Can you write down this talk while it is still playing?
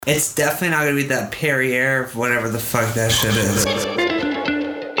It's definitely not gonna be that Perrier, whatever the fuck that shit is.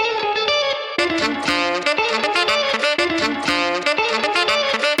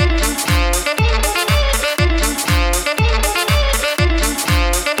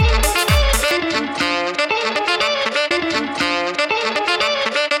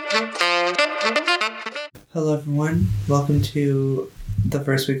 Hello everyone, welcome to the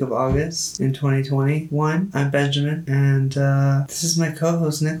first week of August in 2021. I'm Benjamin, and this is my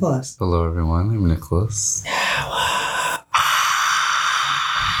co-host Nicholas. Hello everyone, I'm Nicholas.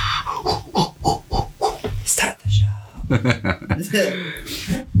 Start the show.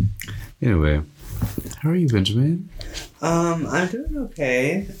 Anyway, how are you, Benjamin? I'm doing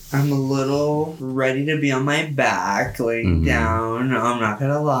okay. I'm a little ready to be on my back, laying down. I'm not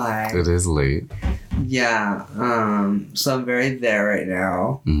gonna lie. It is late. Yeah, so I'm very there right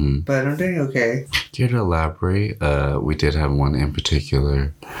now, but I'm doing okay. Care to elaborate? We did have one in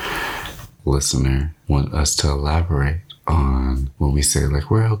particular listener want us to elaborate on when we say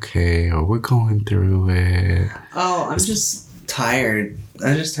like we're okay or we're going through it. Oh, I'm just tired.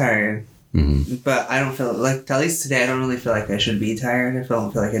 But I don't feel like, at least today, I don't really feel like I should be tired. I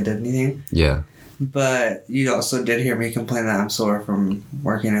don't feel like I did anything. Yeah. But you also did hear me complain that I'm sore from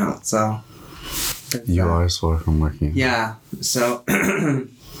working out, so. You are sore from working. Yeah, so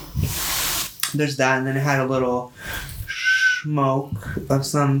there's that, and then I had a little smoke of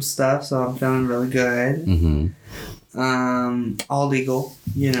some stuff, so I'm feeling really good. All legal,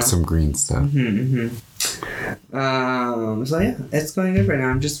 you know. Some green stuff. So yeah, it's going good right now.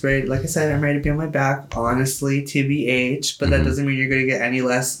 I'm just ready, like I said, I'm ready to be on my back, honestly, TBH, but that doesn't mean you're going to get any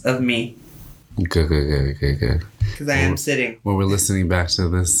less of me. Good. Because I am sitting. When we're listening back to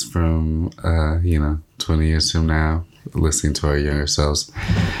this from, 20 years from now, listening to our younger selves,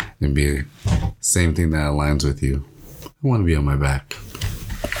 it'd be the same thing that aligns with you. I want to be on my back.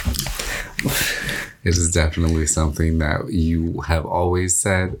 It is definitely something that you have always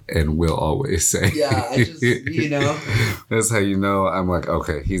said and will always say. Yeah, I just, That's how you know. I'm like,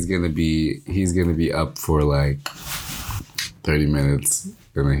 okay, he's gonna be up for like 30 minutes.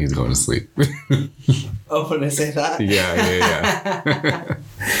 And then he's going to sleep. Oh, when I say that? Yeah.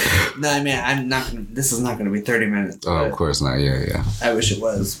 No, I mean, this is not going to be 30 minutes. Oh, of course not. Yeah. I wish it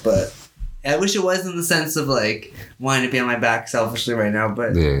was, but I wish it was in the sense of like wanting to be on my back selfishly right now,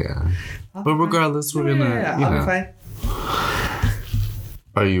 but. Yeah. But regardless, we're going to, I'll be fine.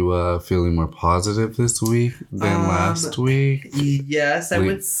 Are you feeling more positive this week than last week? Yes, I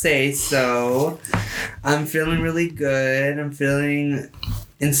would say so. I'm feeling really good. I'm feeling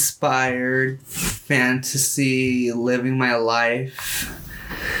inspired, fantasy, living my life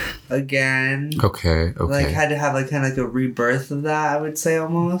again. Okay. Like, had to have like kind of like a rebirth of that, I would say,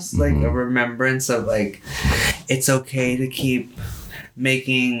 almost. Like a remembrance of like, it's okay to keep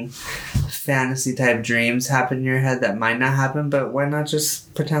making fantasy type dreams happen in your head that might not happen, but why not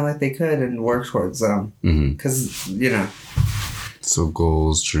just pretend like they could and work towards them? Because so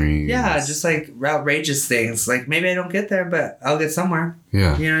goals, dreams, just like outrageous things, like maybe I don't get there, but I'll get somewhere. You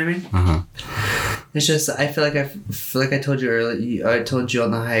know what I mean? It's just I feel like I told you earlier, I told you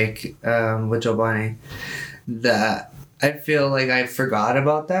on the hike with Giovanni that I feel like I forgot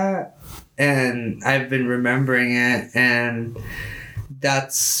about that and I've been remembering it, and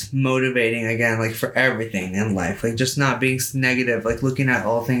that's motivating again, like for everything in life, like just not being negative, like looking at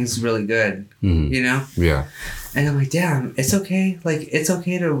all things really good, you know? Yeah. And I'm like, damn, it's okay. Like, it's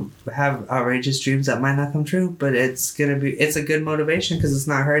okay to have outrageous dreams that might not come true, but it's a good motivation because it's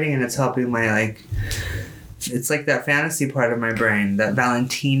not hurting and it's helping my, like, it's like that fantasy part of my brain, that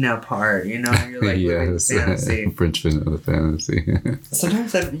Valentina part, you know? You're like, yes, fantasy. French vanilla fantasy.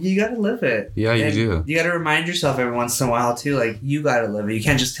 Sometimes you gotta live it. Yeah, you do. You gotta remind yourself every once in a while too, like, you gotta live it. You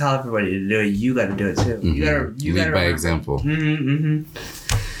can't just tell everybody to do it. You gotta do it too. You gotta lead by remember. example.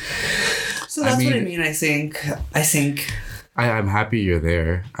 So that's what I mean. I think. I'm happy you're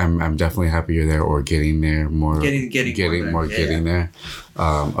there. I'm definitely happy you're there, or getting there more. Getting more there.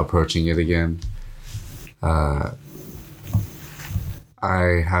 Approaching it again. I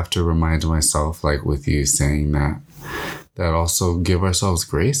have to remind myself, like with you saying that also give ourselves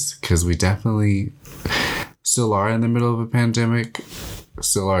grace, because we definitely still are in the middle of a pandemic,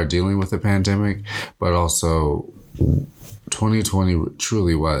 still are dealing with a pandemic, but also 2020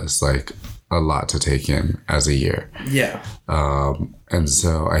 truly was like a lot to take in as a year. Yeah. And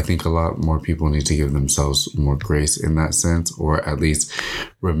so I think a lot more people need to give themselves more grace in that sense, or at least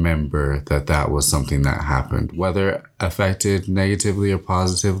remember that that was something that happened. Whether affected negatively or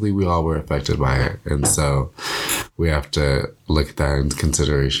positively, we all were affected by it. And so we have to look at that into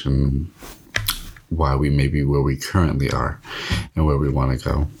consideration why we may be where we currently are and where we want to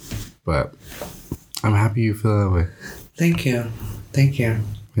go. But I'm happy you feel that way. Thank you.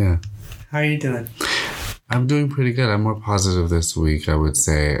 Yeah. How are you doing? I'm doing pretty good. I'm more positive this week, I would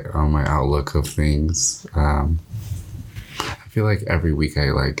say, on my outlook of things. I feel like every week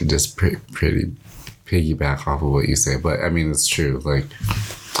I like just pretty piggyback off of what you say, but I mean, it's true. Like,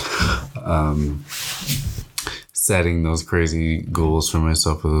 setting those crazy goals for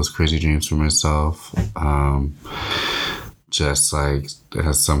myself or those crazy dreams for myself, just like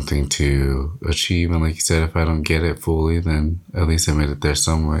has something to achieve. And like you said, if I don't get it fully, then at least I made it there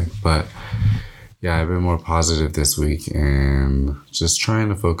some way. But yeah, I've been more positive this week and just trying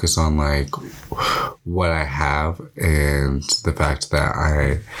to focus on like what I have and the fact that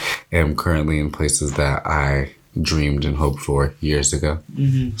I am currently in places that I dreamed and hoped for years ago.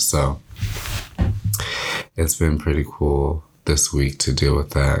 Mm-hmm. So it's been pretty cool this week to deal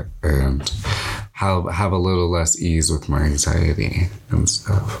with that and have a little less ease with my anxiety and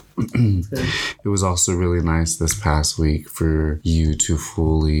stuff. It was also really nice this past week for you to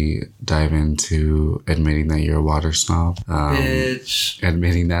fully dive into admitting that you're a water snob. Bitch.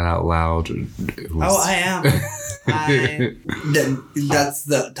 Admitting that out loud. I am. That's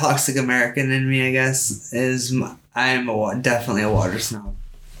the toxic American in me, I guess, I am definitely a water snob.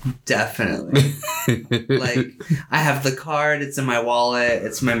 Definitely. Like, I have the card, it's in my wallet,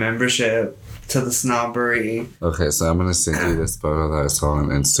 it's my membership to the snobbery. Okay, so I'm gonna send you this photo that I saw on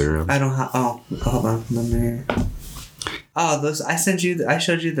Instagram. I don't have. Oh, hold on. Let me. Oh, those. I showed you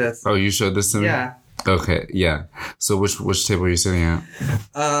this. Oh, you showed this to me? Yeah. Okay. Yeah. So which table are you sitting at?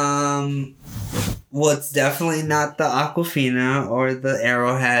 Well, it's definitely not the Aquafina or the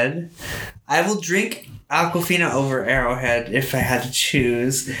Arrowhead. I will drink Aquafina over Arrowhead if I had to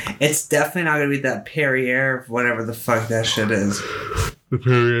choose. It's definitely not gonna be that Perrier, whatever the fuck that shit is. The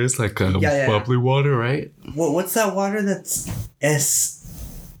Perrier is like bubbly water, right? What's that water that's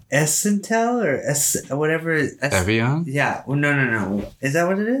Essentel or whatever? Evian? Yeah. Well, no. Is that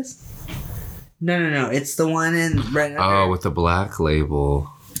what it is? No. It's the one in right under. Oh, with the black label.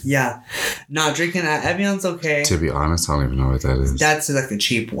 Yeah. Not drinking that. Evian's okay. To be honest, I don't even know what that is. That's like a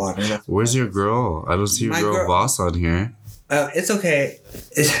cheap water. Where's your girl? I don't see your girl Voss on here. It's okay.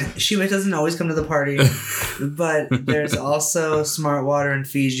 She doesn't always come to the party. But there's also Smart Water and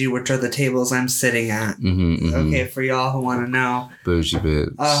Fiji, which are the tables I'm sitting at. Okay, for y'all who want to know. Bougie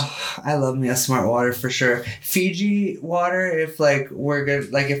bitch. I love me a Smart Water for sure. Fiji water, if like we're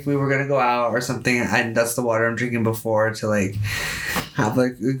good, like if we were gonna go out or something, that's the water I'm drinking before to like have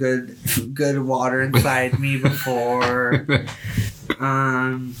like a good water inside me before.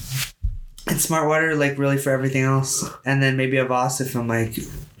 And Smart Water, like, really for everything else. And then maybe a Voss if I'm, like,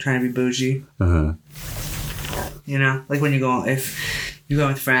 trying to be bougie. Uh-huh. You know? Like, when if you go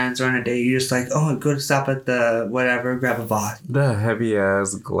with friends or on a date, you're just like, oh, go to stop at the whatever, grab a Voss. The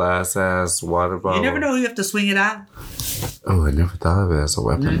heavy-ass, glass-ass water bottle. You never know who you have to swing it at. Oh, I never thought of it as a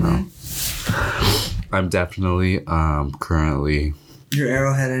weapon, though. I'm definitely, currently... You're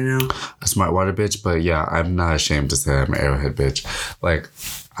Arrowhead, I know. A Smart Water bitch, but yeah, I'm not ashamed to say I'm an Arrowhead bitch. Like...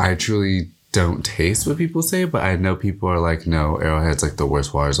 I truly don't taste what people say, but I know people are like, no, Arrowhead's like the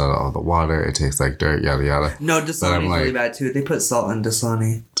worst waters out of all the water. It tastes like dirt, yada yada. No, Dasani's like, really bad too. They put salt in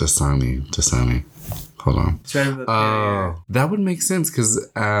Dasani. Dasani. Hold on. Oh, that would make sense because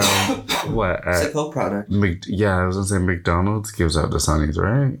what? It's a Coke product. I was gonna say McDonald's gives out Dasani's,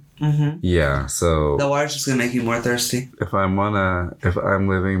 right? Mm-hmm. Yeah, so the water's just gonna make you more thirsty. If I'm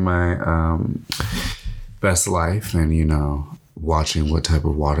living my best life and watching what type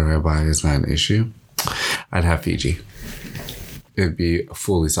of water I buy is not an issue, I'd have Fiji. It'd be a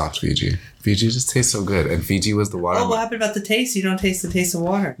fully soft Fiji. Fiji just tastes so good. And Fiji was the water. Oh, what happened about the taste? You don't taste the taste of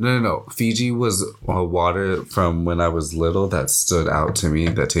water. No. Fiji was water from when I was little that stood out to me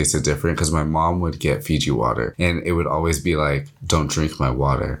that tasted different because my mom would get Fiji water. And it would always be like, don't drink my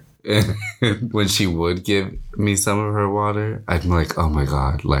water. And when she would give me some of her water, I'm like, oh my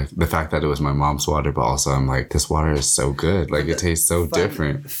God. Like the fact that it was my mom's water, but also I'm like, this water is so good. Like it tastes so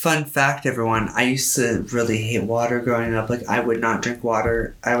different. Fun fact, everyone. I used to really hate water growing up. Like I would not drink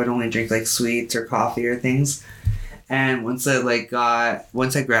water. I would only drink like sweets or coffee or things. And once I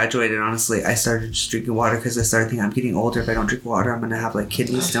graduated, honestly, I started just drinking water because I started thinking I'm getting older. If I don't drink water, I'm going to have like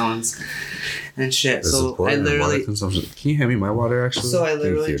kidney stones and shit. So I literally... Can you hand me my water actually? So I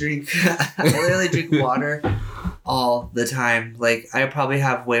literally drink water all the time. Like I probably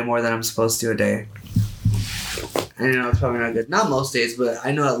have way more than I'm supposed to a day. I know it's probably not good. Not most days, but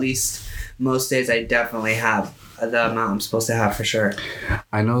I know at least most days I definitely have the amount I'm supposed to have for sure.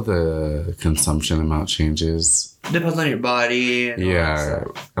 I know the consumption amount changes. Depends on your body. And yeah.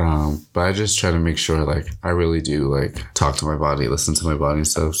 But I just try to make sure, like, I really do, like, talk to my body, listen to my body and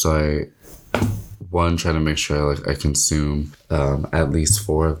stuff. So try to make sure, like, I consume at least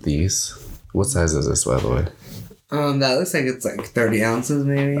 4 of these. What size is this, by the way? That looks like it's like 30 ounces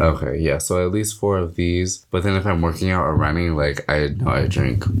maybe. Okay, yeah. So at least 4 of these. But then if I'm working out or running, like, I know I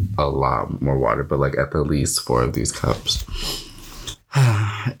drink a lot more water, but like at the least 4 of these cups.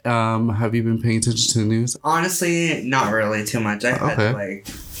 Have you been paying attention to the news? Honestly, not really too much. I had to like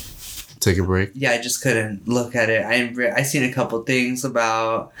take a break. Yeah, I just couldn't look at it. I seen a couple things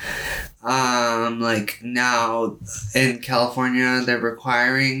about like now in California they're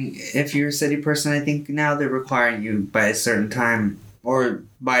requiring, if you're a city person, I think now they're requiring you by a certain time, or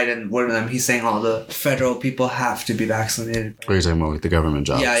Biden, one of them, he's saying all the federal people have to be vaccinated. Or you're talking about like the government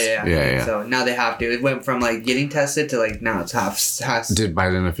jobs? Yeah. So now they have to. It went from like getting tested to like now it's half. Did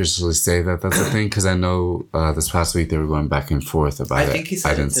Biden officially say that that's a thing? Because I know this past week they were going back and forth about it. I think he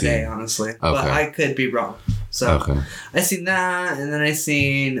said it today, honestly. Okay. But I could be wrong. So I seen that, and then I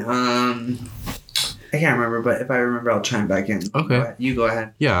seen I can't remember, but if I remember, I'll chime back in. Okay. You go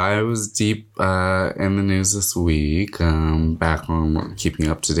ahead. Yeah, I was deep in the news this week, back on keeping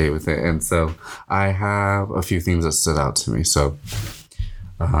up to date with it. And so I have a few things that stood out to me. So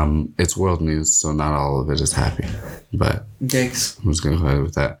it's world news, so not all of it is happy. But thanks. I'm just going to go ahead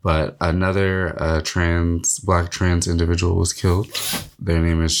with that. But another black trans individual was killed. Their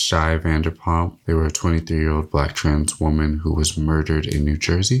name is Shy Vanderpump. They were a 23-year-old black trans woman who was murdered in New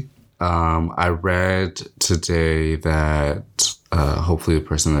Jersey. I read today that hopefully the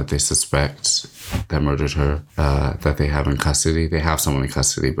person that they suspect that murdered her, that they have in custody. They have someone in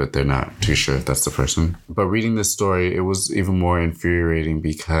custody, but they're not too sure if that's the person. But reading this story, it was even more infuriating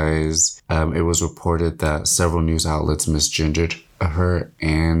because it was reported that several news outlets misgendered her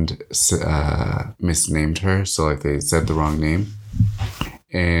and misnamed her. So like they said the wrong name.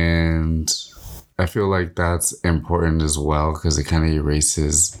 And I feel like that's important as well because it kind of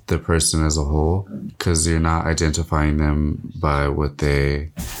erases the person as a whole because you're not identifying them by what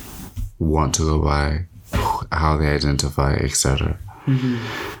they want to go by, how they identify, etc. Mm-hmm.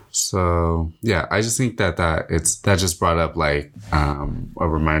 So yeah, I just think that just brought up like a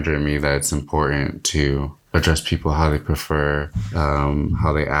reminder in me that it's important to address people how they prefer,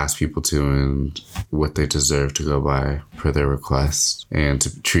 how they ask people to, and what they deserve to go by per their request, and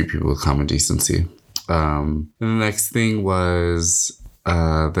to treat people with common decency. And the next thing was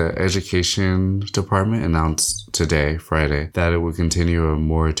the education department announced today, Friday, that it would continue a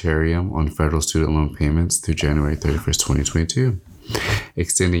moratorium on federal student loan payments through January 31st, 2022,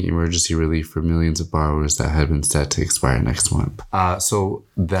 extending emergency relief for millions of borrowers that had been set to expire next month. So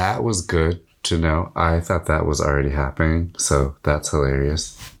that was good to know. I thought that was already happening, so that's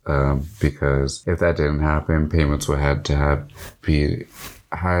hilarious. Because if that didn't happen, payments would had to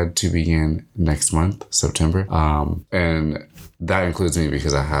begin next month, September. And that includes me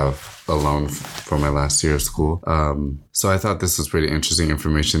because I have a loan for my last year of school. So I thought this was pretty interesting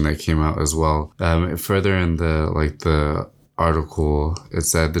information that came out as well. Further in the article, it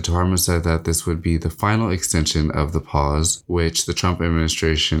said the department said that this would be the final extension of the pause, which the Trump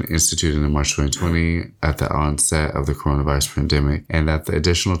administration instituted in March 2020 at the onset of the coronavirus pandemic, and that the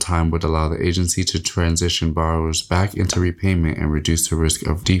additional time would allow the agency to transition borrowers back into repayment and reduce the risk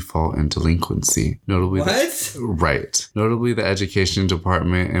of default and delinquency. Notably, Notably, the education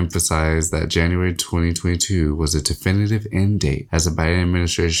department emphasized that January 2022 was a definitive end date, as the Biden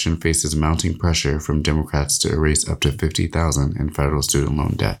administration faces mounting pressure from Democrats to erase up to $50,000 in federal student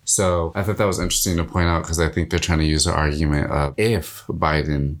loan debt. So I thought that was interesting to point out because I think they're trying to use the argument of if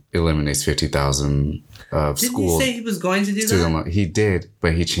Biden eliminates 50,000 of school. Did he say he was going to do that? Loan. He did,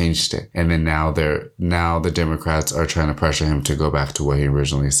 but he changed it. And then now the Democrats are trying to pressure him to go back to what he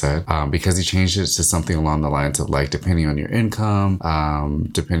originally said, because he changed it to something along the lines of like depending on your income,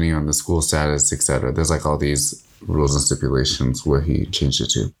 depending on the school status, etc. There's like all these rules and stipulations where he changed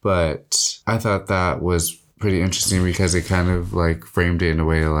it to. But I thought that was pretty interesting because it kind of like framed it in a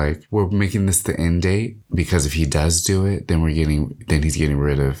way like we're making this the end date because if he does do it, then he's getting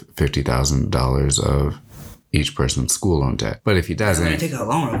rid of $50,000 of each person's school loan debt. But if he doesn't, I'm gonna take a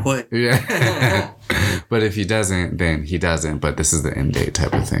loan real quick. Yeah. But if he doesn't, then he doesn't. But this is the end date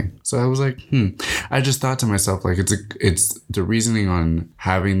type of thing. So I was like, I just thought to myself like it's the reasoning on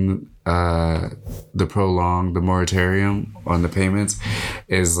having the moratorium on the payments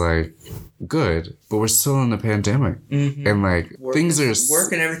is like good, but we're still in a pandemic, and like work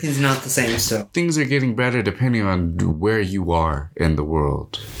and everything's not the same still. Things are getting better depending on where you are in the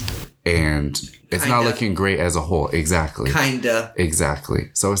world. And it's not looking great as a whole. Exactly. Kinda.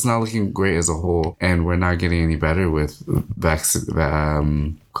 Exactly. So it's not looking great as a whole, and we're not getting any better with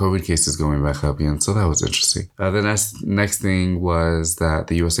COVID cases going back up again. So that was interesting. The next thing was that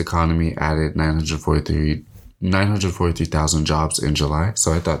the U.S. economy added 943,000 jobs in July.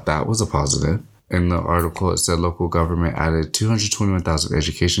 So I thought that was a positive. In the article, it said local government added 221,000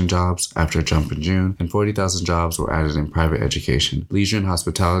 education jobs after a jump in June, and 40,000 jobs were added in private education. Leisure and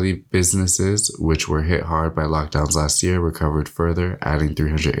hospitality businesses, which were hit hard by lockdowns last year, recovered further, adding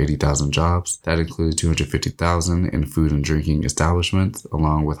 380,000 jobs. That included 250,000 in food and drinking establishments,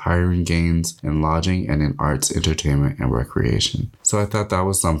 along with hiring gains in lodging and in arts, entertainment, and recreation. So I thought that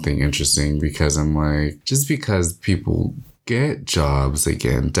was something interesting, because I'm like, just because people get jobs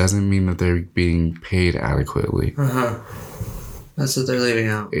again doesn't mean that they're being paid adequately. That's what they're leaving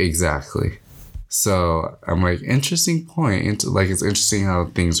out. Exactly. So I'm like, interesting point. It's interesting how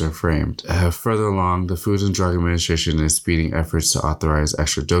things are framed. Further along, the Food and Drug Administration is speeding efforts to authorize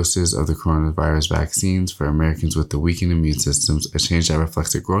extra doses of the coronavirus vaccines for Americans with the weakened immune systems, a change that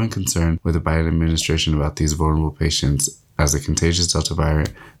reflects a growing concern with the Biden administration about these vulnerable patients as the contagious Delta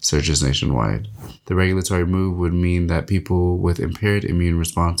variant surges nationwide. The regulatory move would mean that people with impaired immune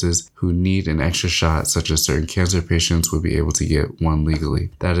responses who need an extra shot, such as certain cancer patients, would be able to get one legally.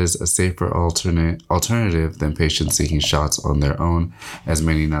 That is a safer alternative than patients seeking shots on their own, as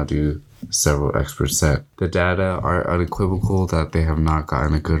many now do, several experts said. The data are unequivocal that they have not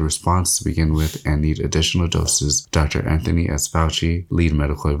gotten a good response to begin with and need additional doses, Dr. Anthony S. Fauci, lead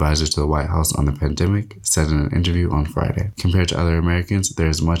medical advisor to the White House on the pandemic, said in an interview on Friday. Compared to other Americans, there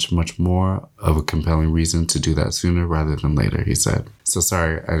is much, much more of a compelling reason to do that sooner rather than later, he said. So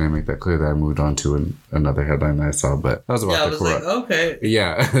sorry, I didn't make that clear that I moved on to another headline that I saw, but that was about okay.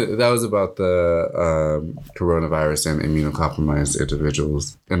 Yeah, that was about the coronavirus and immunocompromised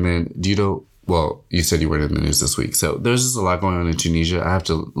individuals. And then, you said you weren't in the news this week. So there's just a lot going on in Tunisia. I have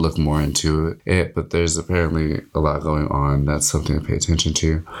to look more into it, but there's apparently a lot going on. That's something to pay attention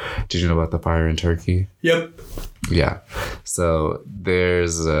to. Did you know about the fire in Turkey? Yep. Yeah. So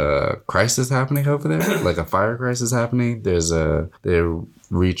there's a crisis happening over there, like a fire crisis happening. They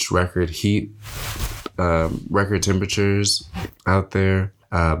reached record heat, record temperatures out there.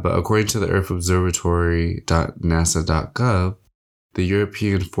 But according to the Earth Observatory.nasa.gov, the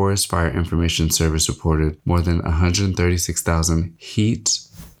European Forest Fire Information Service reported more than 136,000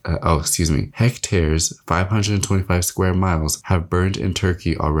 hectares, 525 square miles, have burned in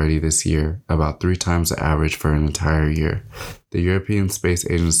Turkey already this year, about 3 times the average for an entire year. The European Space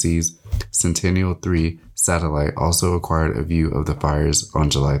Agency's Sentinel-3 satellite also acquired a view of the fires on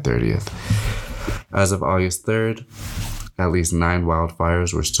July 30th. As of August 3rd, at least 9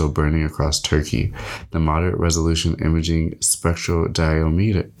 wildfires were still burning across Turkey. The moderate resolution imaging spectral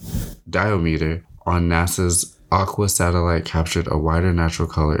diometer on NASA's Aqua satellite captured a wider natural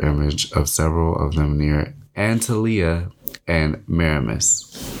color image of several of them near Antalya and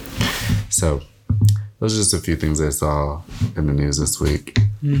Marimis. So those are just a few things I saw in the news this week.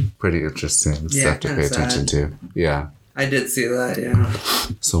 Pretty interesting stuff to pay attention to. Yeah. I did see that, yeah.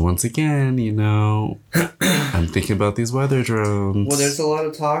 So once again, I'm thinking about these weather drones. Well, there's a lot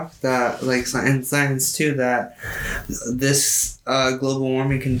of talk that, in science too, that this global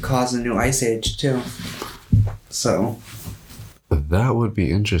warming can cause a new ice age too. So that would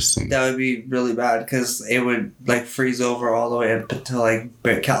be interesting. That would be really bad because it would freeze over all the way up to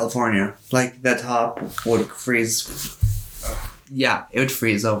California. The top would freeze. Yeah, it would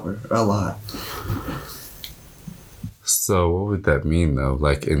freeze over a lot. So what would that mean though?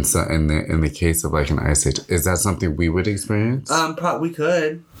 In the case of an ice age, is that something we would experience? We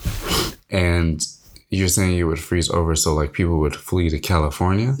could. And you're saying it would freeze over, so people would flee to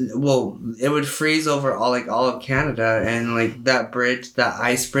California? Well, it would freeze over all of Canada, and that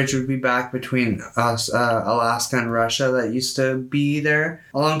ice bridge would be back between us, Alaska and Russia that used to be there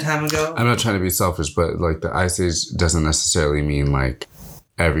a long time ago. I'm not trying to be selfish, but the ice age doesn't necessarily mean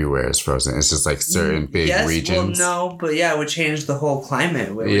everywhere is frozen. It's just certain big regions. Well, no, but yeah, it would change the whole climate.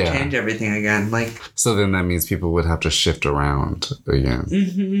 It would change everything again. So then that means people would have to shift around again.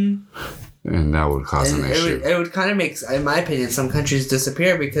 Mm-hmm. And that would cause an issue. It would kind of make, in my opinion, some countries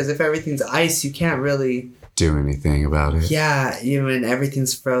disappear because if everything's ice, you can't really do anything about it. Yeah, even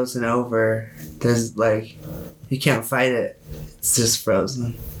everything's frozen over. There's you can't fight it. It's just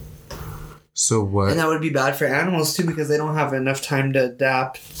frozen. So what? And that would be bad for animals too because they don't have enough time to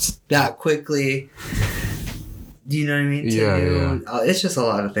adapt that quickly. Do you know what I mean? Yeah. It's just a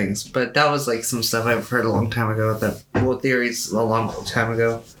lot of things. But that was some stuff I've heard a long time ago. Theories a long time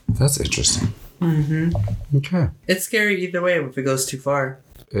ago. That's interesting. Mm-hmm. Okay. It's scary either way if it goes too far.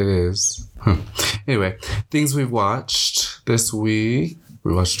 It is. Anyway, things we've watched this week.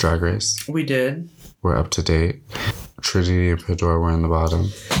 We watched Drag Race. We did. We're up to date. Trinity and Pandora were in the bottom.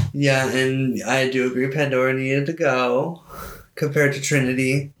 Yeah, and I do agree Pandora needed to go compared to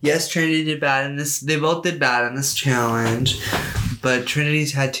Trinity. Yes, Trinity did bad in this. They both did bad in this challenge. But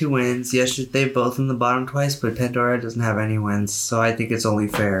Trinity's had 2 wins. Yes, they both in the bottom twice, but Pandora doesn't have any wins. So I think it's only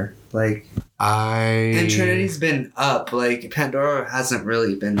fair. Like... And Trinity's been up. Like, Pandora hasn't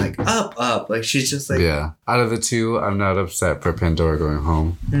really been, like, up. Like, she's just, like... Yeah. Out of the 2, I'm not upset for Pandora going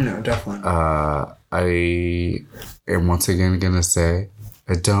home. No, definitely. I am once again going to say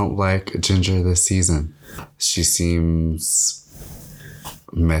I don't like Ginger this season. She seems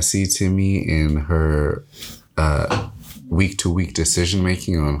messy to me in her week-to-week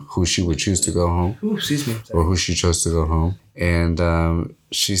decision-making on who she would choose to go home. Ooh, excuse me. Or who she chose to go home. And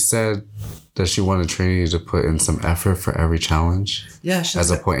she said that she wanted Trinity to put in some effort for every challenge. Yeah, as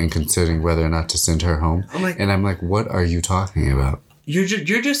a point in considering whether or not to send her home. I'm like, what are you talking about? You're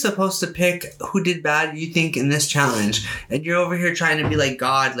just supposed to pick who did bad you think in this challenge. And you're over here trying to be like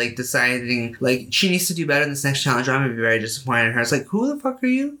God, like deciding, like, she needs to do better in this next challenge or I'm going to be very disappointed in her. It's like, who the fuck are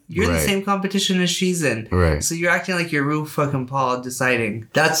you? You're the same competition as she's in. Right. So you're acting like you're Ru fucking Paul deciding.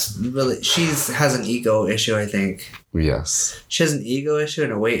 That's really, has an ego issue, I think. Yes. She has an ego issue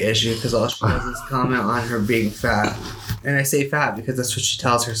and a weight issue because all she does is comment on her being fat. And I say fat because that's what she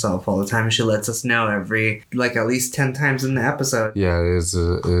tells herself all the time. And she lets us know every, like, at least 10 times in the episode. Yeah, it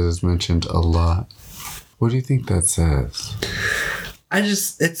is mentioned a lot. What do you think that says?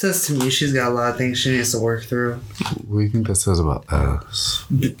 It says to me she's got a lot of things she needs to work through. What do you think that says about us?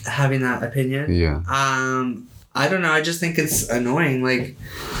 Having that opinion? Yeah. I don't know. I just think it's annoying. Like,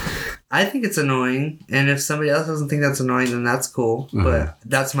 I think it's annoying, and if somebody else doesn't think that's annoying, then that's cool. But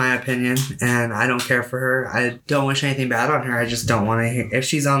that's my opinion, and I don't care for her. I don't wish anything bad on her. I just don't want to. If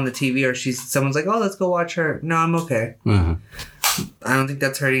she's on the TV or someone's like, "Oh, let's go watch her," no, I'm okay. I don't think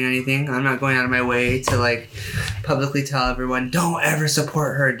that's hurting anything. I'm not going out of my way to like publicly tell everyone, "Don't ever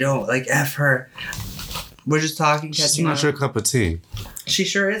support her. Don't like F her." We're just talking. She's not your cup of tea. She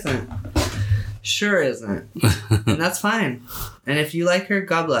sure isn't. Sure isn't. And that's fine. And if you like her,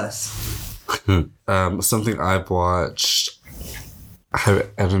 God bless. Something I've watched, I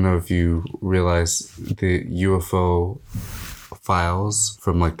don't know if you realize the UFO files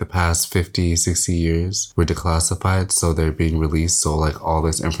from like the past 50, 60 years were declassified, so they're being released. So like all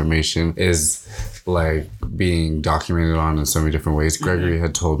this information is like being documented on in so many different ways. Gregory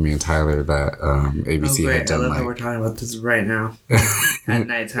had told me and Tyler that ABC had done. I love how we're talking about this right now at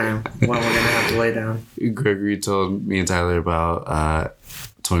nighttime when we're gonna have to lay down. Gregory told me and Tyler about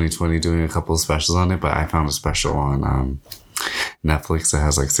 2020 doing a couple of specials on it, but I found a special on Netflix that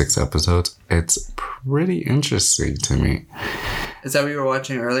has like 6 episodes. It's pretty interesting to me. Is that what you were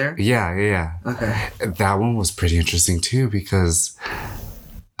watching earlier? Yeah. Okay. That one was pretty interesting too because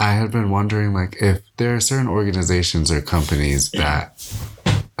I had been wondering like if there are certain organizations or companies that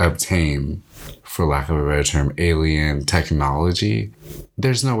obtain, for lack of a better term, alien technology.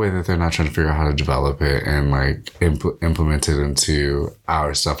 There's no way that they're not trying to figure out how to develop it and like implement it into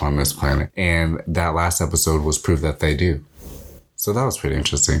our stuff on this planet. And that last episode was proof that they do. So that was pretty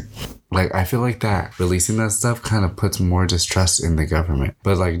interesting. Like, I feel like that releasing that stuff kind of puts more distrust in the government.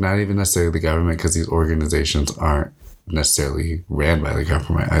 But like, not even necessarily the government, because these organizations aren't necessarily ran by the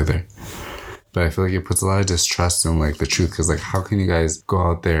government either. But I feel like it puts a lot of distrust in like the truth, because like, how can you guys go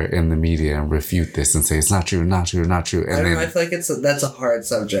out there in the media and refute this and say it's not true, not true, not true? And I don't know. I feel like that's a hard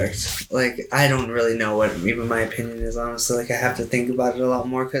subject. Like, I don't really know what even my opinion is, honestly. Like, I have to think about it a lot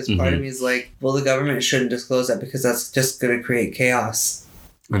more, because part of me is like, well, the government shouldn't disclose that because that's just going to create chaos.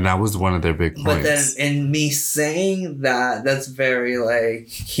 And that was one of their big points. But then, in me saying that, that's very like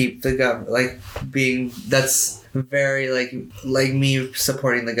keep the government like being. That's very like me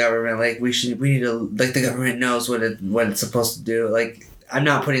supporting the government. Like we need to like the government knows what it's supposed to do. Like I'm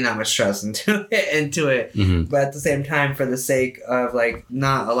not putting that much trust into it. Mm-hmm. But at the same time, for the sake of like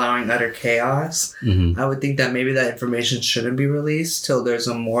not allowing utter chaos, I would think that maybe that information shouldn't be released till there's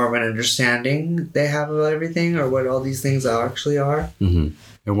a more of an understanding they have about everything or what all these things actually are. Mm-hmm.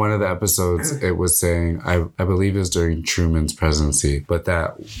 In one of the episodes, it was saying, I believe it was during Truman's presidency, but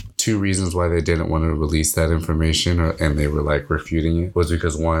that 2 reasons why they didn't want to release that information and they were like refuting it was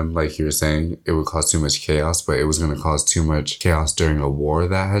because 1, like you were saying, it would cause too much chaos, but it was going to cause too much chaos during a war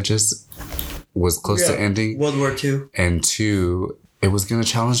that had just was close to ending. World War II. And 2, it was going to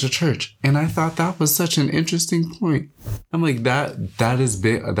challenge the church. And I thought that was such an interesting point. I'm like,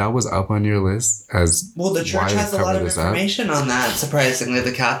 that was up on your list as well. The church has a lot of information on that. Surprisingly,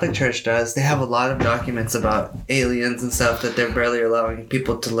 the Catholic Church does. They have a lot of documents about aliens and stuff that they're barely allowing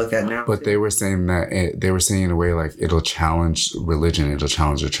people to look at now. But they were saying that they were saying in a way like it'll challenge religion. It'll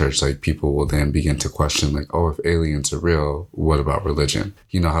challenge the church. Like people will then begin to question like, oh, if aliens are real, what about religion?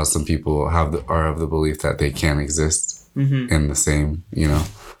 You know how some people are of the belief that they can't exist. Mm-hmm. In the same, you know.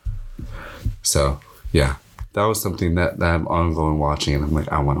 So, yeah. That was something that I'm ongoing watching, and I'm like,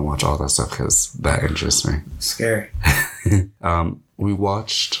 I want to watch all that stuff because that interests me. Scary. We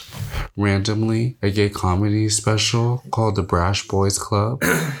watched randomly a gay comedy special called The Brash Boys Club.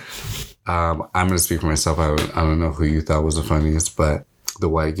 I'm going to speak for myself. I don't know who you thought was the funniest, but the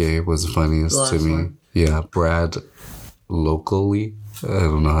white gay was the funniest to me. One. Yeah, Brad Locally. I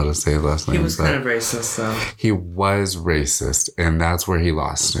don't know how to say his last name. He was kind of racist, though. He was racist, and that's where he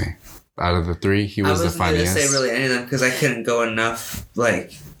lost me. Out of the three, he was the funniest. I wasn't going to say really any of them because I couldn't go enough.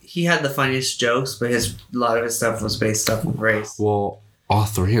 Like, he had the funniest jokes, but a lot of his stuff was based off of race. Well, all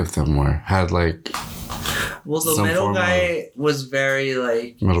three of them had like... Well, the middle guy was very,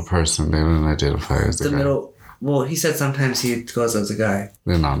 like... Middle person. They didn't identify as a guy. Middle... Well, he said sometimes he goes as a guy.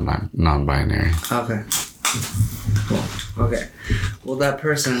 They're non-binary. Okay. Cool. Okay. Well, that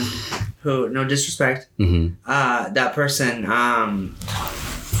person who, no disrespect, that person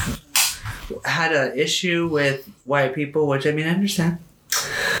had an issue with white people, which, I mean, I understand.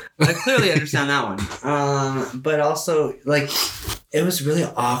 I clearly understand that one. But also, like, it was really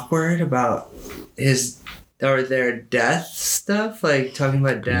awkward about their death stuff, like talking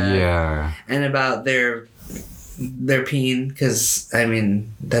about death. Yeah. And about their peen, because, I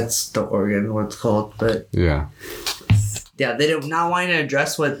mean, that's the organ, what it's called, but... Yeah. Yeah, they did not want to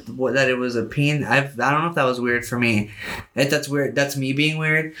address what that it was a peen. I don't know if that was weird for me. That's weird. That's me being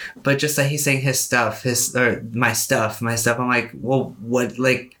weird. But just that he's saying my stuff. I'm like, well, what?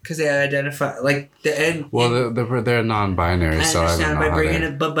 Like, because they identify like the end. Well, they're non-binary, so I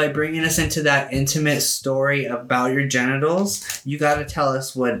don't know. By bringing us into that intimate story about your genitals, you got to tell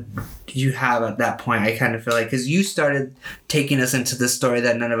us what you have at that point. I kind of feel like because you started taking us into the story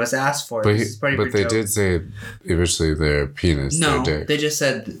that none of us asked for. But they did say eventually their penis. No, their dick. They just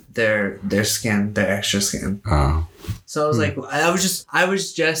said their skin, their extra skin. Oh. So I was like, I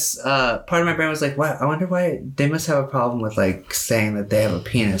was just part of my brain was like, wow, I wonder why they must have a problem with like saying that they have a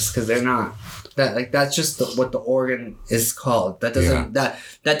penis because they're not. That like that's just what the organ is called. That doesn't that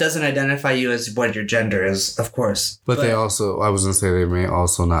doesn't identify you as what your gender is, of course. But they also, I was gonna say, they may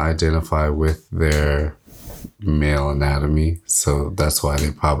also not identify with their male anatomy, so that's why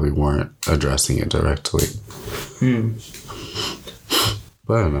they probably weren't addressing it directly.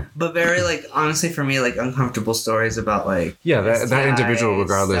 But I don't know. But very like honestly for me like uncomfortable stories about like that individual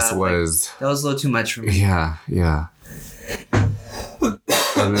regardless stuff, was like, that was a little too much for me. Yeah.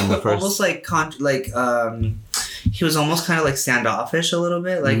 And then the first almost like he was almost kind of like standoffish a little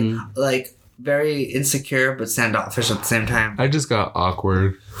bit, like like very insecure but standoffish at the same time. I just got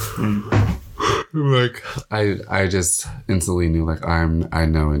awkward. Like I just instantly knew like I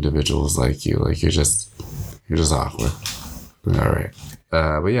know individuals like you, like you're just awkward. All right.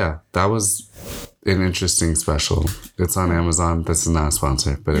 But yeah, that was an interesting special. It's on Amazon. This is not a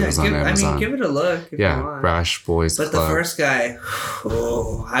sponsor, but it was on Amazon. I mean, give it a look. If you want. Brash Boys Club. But the first guy,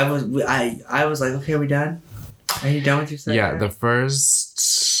 I was like, okay, are we done? Are you done with your set? Yeah, the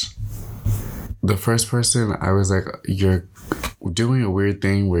first person, I was like, you're doing a weird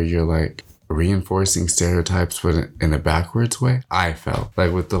thing where you're like reinforcing stereotypes, but in a backwards way. I felt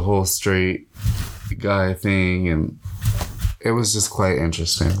like with the whole straight guy thing, and it was just quite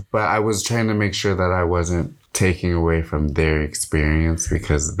interesting. But I was trying to make sure that I wasn't taking away from their experience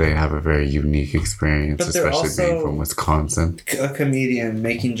because they have a very unique experience, especially being from Wisconsin. A comedian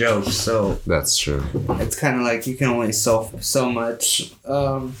making jokes, so that's true. It's kind of like you can only so much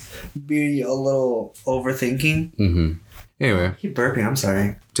be a little overthinking. Anyway, I keep burping. I'm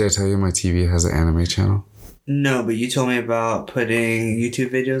sorry. Did I tell you my TV has an anime channel? No, but you told me about putting YouTube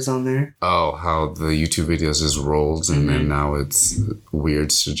videos on there. Oh, how the YouTube videos just rolled and then now it's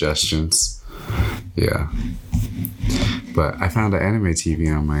weird suggestions. Yeah. But I found an anime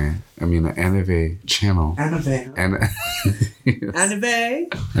TV on an anime channel. Anime. Anime?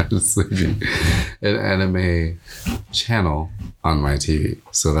 I was sleeping. An anime channel on my TV.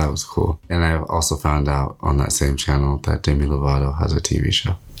 So that was cool. And I also found out on that same channel that Demi Lovato has a TV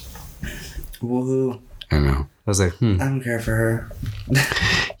show. Woohoo. I know. I was like, I don't care for her.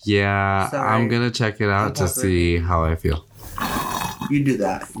 Yeah, sorry. I'm going to check it out to see how I feel. You do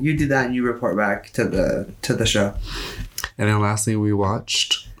that and you report back to the show. And then lastly, we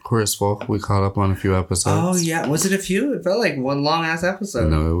watched Queer as Folk. We caught up on a few episodes. Oh, yeah. Was it a few? It felt like one long-ass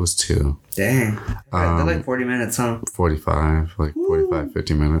episode. No, it was 2. Dang. They're like 40 minutes, huh? 45,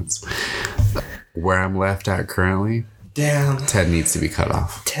 50 minutes. Where I'm left at currently, damn, Ted needs to be cut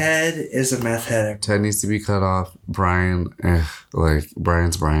off. Ted is a meth head. Ted needs to be cut off. Brian,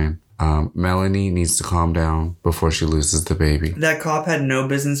 Brian's Brian. Melanie needs to calm down before she loses the baby. That cop had no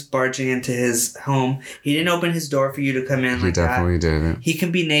business barging into his home. He didn't open his door for you to come in like that. He definitely didn't. He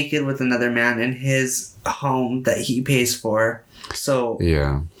can be naked with another man in his home that he pays for. So,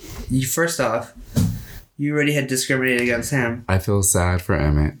 yeah. First off, you already had discriminated against him. I feel sad for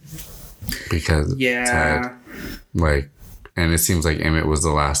Emmett because Ted, and it seems like Emmett was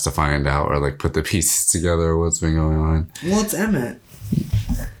the last to find out or put the pieces together of what's been going on. Well, it's Emmett.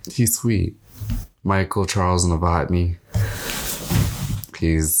 He's sweet. Michael Charles Novotny.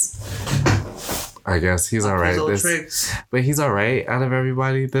 I guess he's alright. But he's alright out of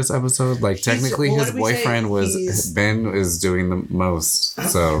everybody this episode. Technically his boyfriend Ben is doing the most.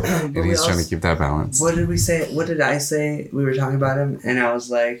 So and he's trying to keep that balance. What did we say? What did I say? We were talking about him and I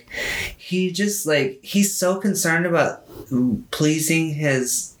was like, he just he's so concerned about pleasing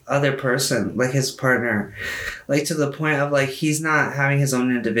his other person, his partner, to the point of he's not having his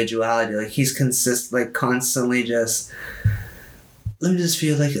own individuality. He's constantly just, let me just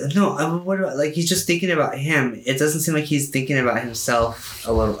feel what about, he's just thinking about him. It doesn't seem like he's thinking about himself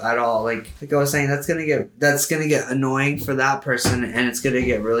a little at all. Like I was saying, that's gonna get annoying for that person, and it's gonna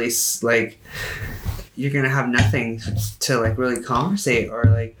get really you're gonna have nothing to really conversate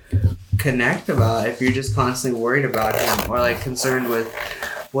or connect about if you're just constantly worried about him or concerned with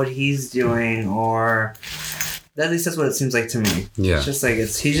what he's doing, or at least that's what it seems like to me. Yeah. It's just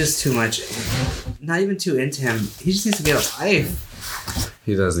he's just too much, not even too into him. He just needs to get a life.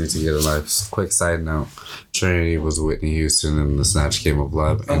 He does need to get a life. Quick side note, Trinity was Whitney Houston in the Snatch Game of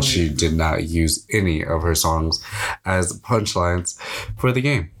Love, and she did not use any of her songs as punchlines for the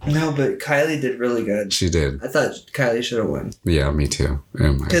game. No, but Kylie did really good. She did. I thought Kylie should have won. Yeah, me too.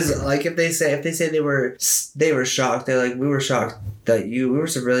 Because if they say they were shocked, they're we were shocked that we were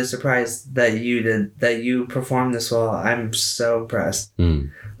really surprised that you performed this well. I'm so impressed.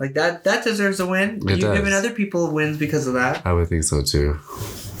 That deserves a win. You've given other people wins because of that. I would think so too.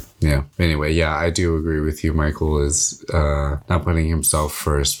 Yeah. Anyway, yeah, I do agree with you. Michael is not putting himself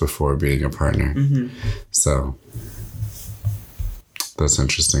first before being a partner. Mm-hmm. So that's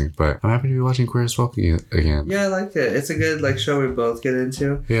interesting. But I'm happy to be watching Queer as Folk again. Yeah, I liked it. It's a good show we both get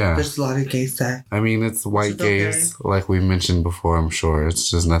into. Yeah. There's a lot of gay stuff. I mean, it's white gays, like we mentioned before, I'm sure. It's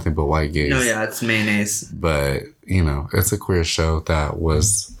just nothing but white gays. No, yeah, it's mayonnaise. But, it's a queer show that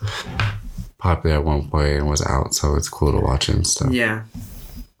was popular at one point and was out, so it's cool to watch it and stuff. Yeah.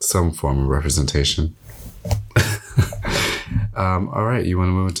 Some form of representation. All right, you want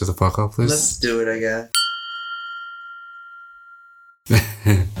to move into the fuck off list? Let's do it, I guess.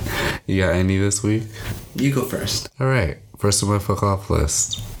 You got any this week? You go first. All right. First on my fuck off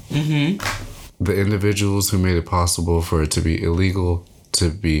list. Mm-hmm. The individuals who made it possible for it to be illegal to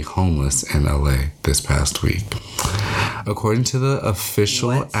be homeless in LA this past week. According to the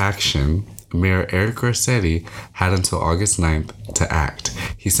official action, Mayor Eric Garcetti had until August 9th to act.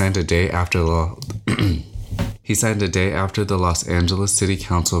 He signed a day after the Los Angeles City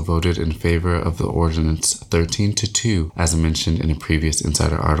Council voted in favor of the ordinance 13-2, as mentioned in a previous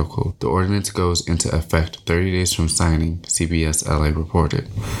Insider article. The ordinance goes into effect 30 days from signing, CBS LA reported.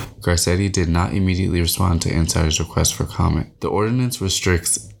 Garcetti did not immediately respond to Insider's request for comment. The ordinance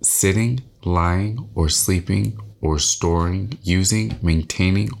restricts sitting, lying, or sleeping, or storing, using,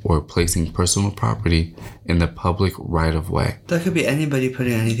 maintaining, or placing personal property in the public right-of-way. That could be anybody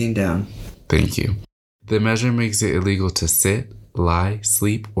putting anything down. Thank you. The measure makes it illegal to sit, lie,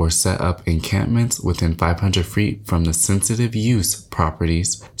 sleep, or set up encampments within 500 feet from the sensitive use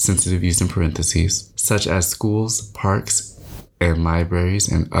properties, sensitive use in parentheses, such as schools, parks, and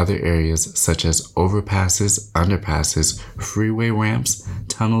libraries and other areas such as overpasses, underpasses, freeway ramps,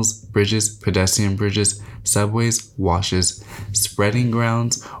 tunnels, bridges, pedestrian bridges, subways, washes, spreading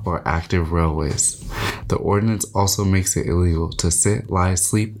grounds, or active railways. The ordinance also makes it illegal to sit, lie,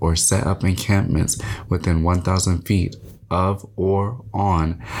 sleep, or set up encampments within 1,000 feet of or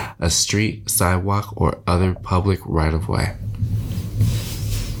on a street, sidewalk, or other public right-of-way.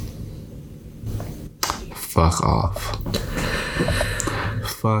 Fuck off.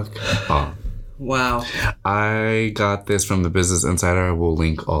 Fuck off. Wow. I got this from the Business Insider. I will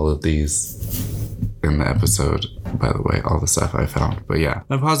link all of these in the episode, by the way, all the stuff I found. But yeah,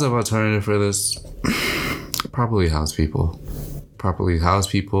 my positive alternative for this, probably house people. properly house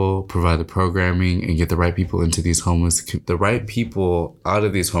people, provide the programming, and get the right people into these the right people out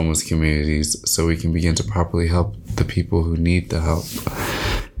of these homeless communities so we can begin to properly help the people who need the help.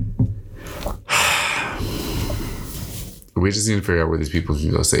 We just need to figure out where these people can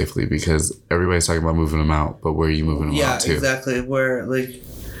go safely, because everybody's talking about moving them out, but where are you moving them out to? Yeah, exactly. Where,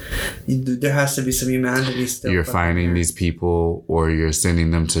 there has to be some humanity still. You're finding these people, or you're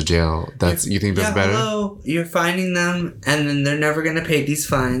sending them to jail. You think that's better? Hello. You're finding them, and then they're never going to pay these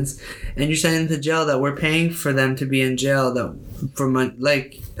fines, and you're sending them to jail that we're paying for them to be in jail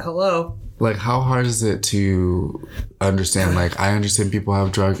hello. How hard is it to understand? I understand people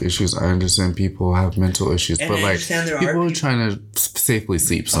have drug issues. I understand people have mental issues. And but people are trying to safely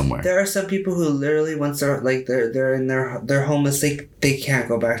sleep somewhere. There are some people who literally, once they're in their homeless, they can't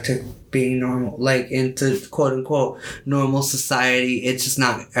go back to being normal, into quote unquote normal society. It's just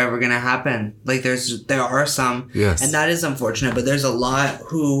not ever gonna happen. There are some, yes, and that is unfortunate. But there's a lot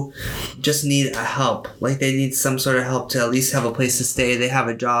who just need a help. They need some sort of help to at least have a place to stay. They have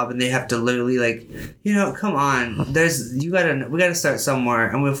a job, and they have to literally come on. We gotta start somewhere,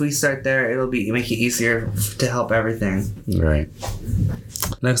 and if we start there, it'll make it easier to help everything. Right.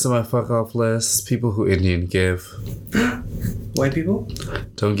 Next on my fuck off list, people who Indian give. White people?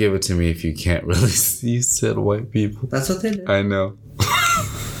 Don't give it to me if you can't release. You said white people. That's what they do. I know.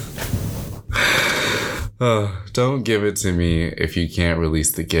 Don't give it to me if you can't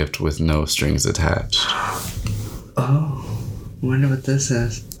release the gift with no strings attached. Oh, I wonder what this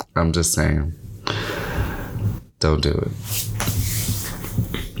is. I'm just saying. Don't do it.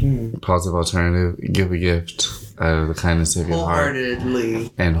 Positive alternative, give a gift out of the kindness of your heart.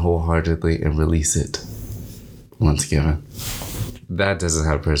 Wholeheartedly and release it once given. That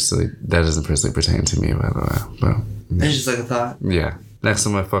doesn't personally pertain to me, by the way. But it's just a thought. Yeah. Next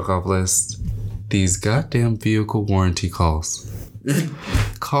on my fuck off list, these goddamn vehicle warranty calls.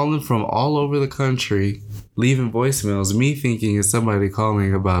 Calling from all over the country, leaving voicemails, me thinking it's somebody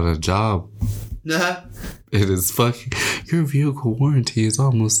calling about a job. It is fucking, your vehicle warranty is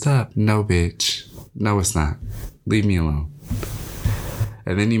almost up. No, bitch. No, it's not. Leave me alone.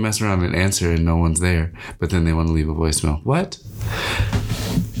 And then you mess around and answer and no one's there, but then they want to leave a voicemail. What?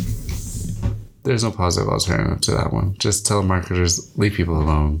 There's no positive alternative to that one. Just telemarketers, leave people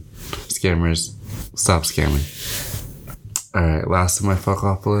alone. Scammers, stop scamming. Alright, last of my fuck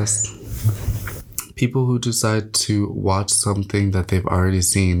off list. People who decide to watch something that they've already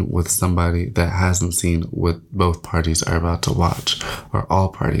seen with somebody that hasn't seen what both parties are about to watch, or all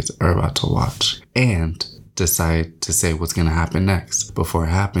parties are about to watch, and decide to say what's going to happen next before it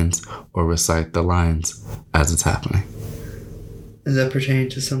happens, or recite the lines as it's happening. Is that pertaining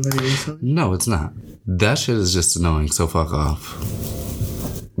to somebody recently? No, it's not. That shit is just annoying, so fuck off.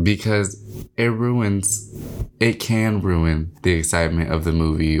 Because it can ruin the excitement of the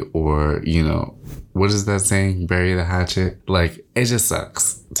movie, or, what is that saying? Bury the hatchet? It just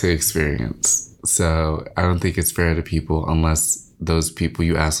sucks to experience. So I don't think it's fair to people unless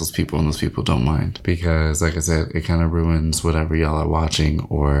you ask those people and those people don't mind. Because, like I said, it kind of ruins whatever y'all are watching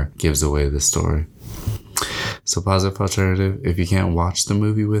or gives away the story. So positive alternative, if you can't watch the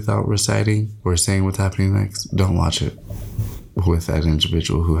movie without reciting or saying what's happening next, don't watch it with that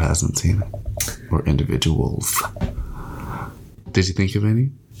individual who hasn't seen it. Or individuals. Did you think of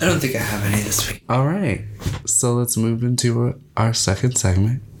any? I don't think I have any this week. All right. So let's move into our second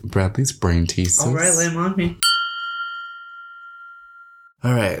segment, Bradley's Brain Teasers. All right, lay them on me.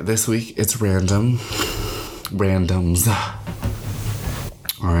 All right, this week it's randoms.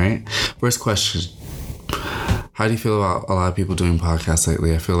 All right. First question. How do you feel about a lot of people doing podcasts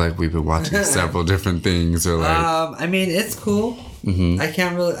lately? I feel like we've been watching several different things. Or it's cool. Mm-hmm. I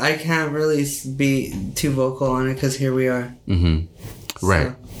can't really be too vocal on it because here we are. Mm-hmm.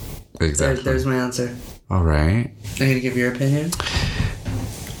 Right. So, exactly. There's my answer. All right. Are you gonna give your opinion?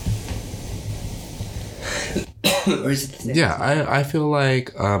 Or is it the same? Yeah, I feel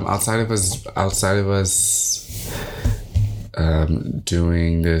like outside of us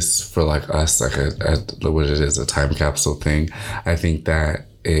doing this for us, what it is, a time capsule thing, I think that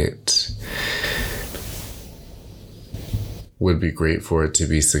it would be great for it to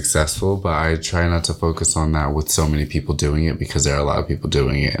be successful, but I try not to focus on that with so many people doing it, because there are a lot of people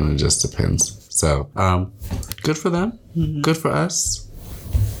doing it and it just depends. So good for them. Mm-hmm. Good for us.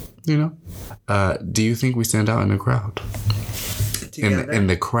 Do you think we stand out in the crowd? In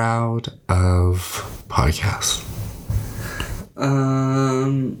the crowd of podcasts?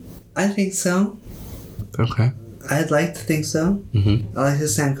 I think so. Okay. I'd like to think so. Mm-hmm. I like to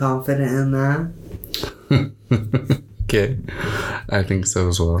stand confident in that. Okay. I think so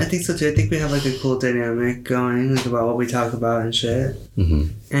as well. I think so too. I think we have like a cool dynamic going, like about what we talk about and shit. Mm-hmm.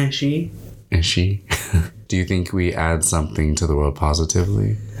 And she. Do you think we add something to the world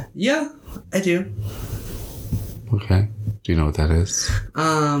positively? Yeah, I do. Okay. Do you know what that is?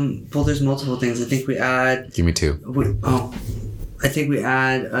 Well, there's multiple things. I think we add... Give me two. I think we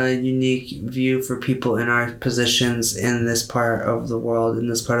add a unique view for people in our positions in this part of the world, in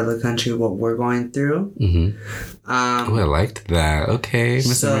this part of the country, what we're going through. Mm-hmm. I liked that. Okay,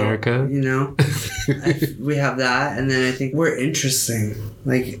 Miss America. You know, we have that, and then I think we're interesting,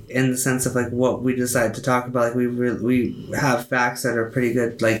 like in the sense of like what we decide to talk about. Like we have facts that are pretty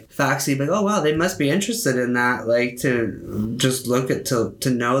good, like factsy. Like, oh wow, they must be interested in that. Like to just look at to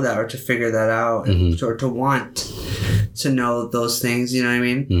know that or to figure that out, mm-hmm. or to want to know those things, you know what I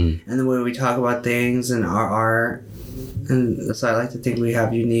mean? Mm. And the way we talk about things and our art. And so I like to think we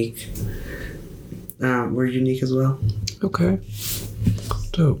have unique... we're unique as well. Okay.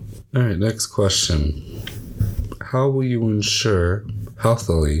 Dope. All right, next question. How will you ensure,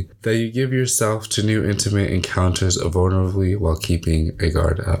 healthily, that you give yourself to new intimate encounters vulnerably while keeping a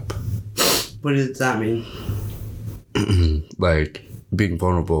guard up? What does that mean? Like, being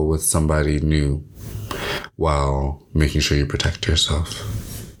vulnerable with somebody new while making sure you protect yourself.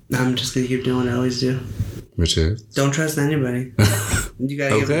 I'm just going to keep doing what I always do. Which is? Don't trust anybody. You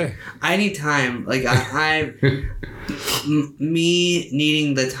gotta okay. I need time. Like, me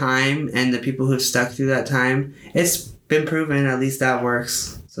needing the time and the people who've stuck through that time, it's been proven at least that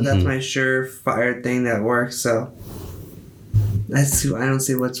works. So that's my surefire thing that works. So I don't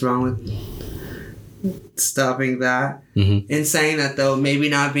see what's wrong with stopping that. Mm-hmm. In saying that though, maybe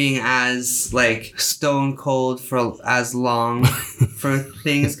not being as like stone cold for as long for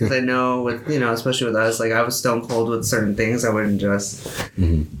things, because I know with, you know, especially with us, like I was stone cold with certain things. I wouldn't just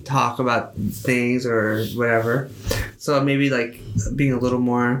talk about things or whatever. So maybe like being a little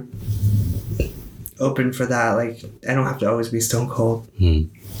more open for that. Like I don't have to always be stone cold.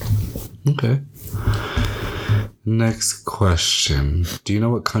 Okay. Next question. Do you know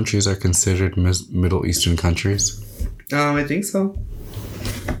what countries are considered Middle Eastern countries? I think so.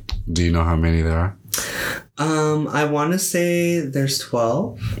 Do you know how many there are? I want to say there's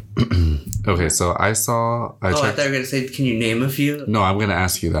 12. Okay, so I thought you were going to say, can you name a few? No, I'm going to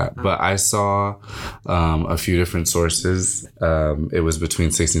ask you that. But I saw a few different sources. It was between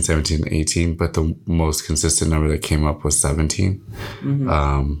 16, 17, and 18, but the most consistent number that came up was 17.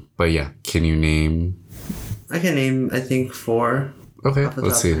 Mm-hmm. But yeah, can you name... I can name, I think, 4. Okay,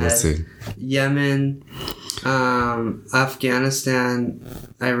 let's see. Yemen, Afghanistan,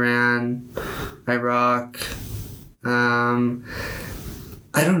 Iran, Iraq. I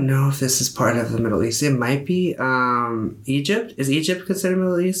don't know if this is part of the Middle East. It might be Egypt. Is Egypt considered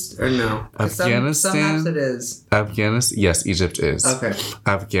Middle East or no? Afghanistan. Some maps it is. Afghanistan. Yes, Egypt is. Okay.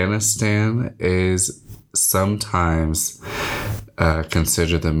 Afghanistan is sometimes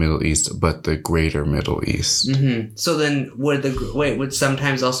considered the Middle East, but the Greater Middle East. Mm-hmm. So then, would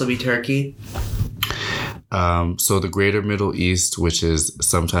sometimes also be Turkey? So the Greater Middle East, which is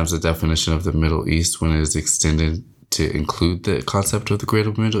sometimes the definition of the Middle East when it is extended to include the concept of the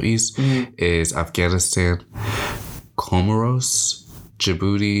Greater Middle East, is Afghanistan, Comoros,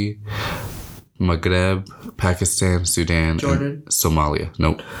 Djibouti, Maghreb, Pakistan, Sudan, Jordan, and Somalia.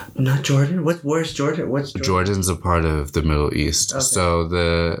 Nope. Not Jordan? Where's Jordan? What's Jordan? Jordan's a part of the Middle East. Okay. So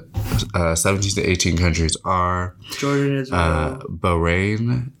the 17 to 18 countries are Jordan, Israel,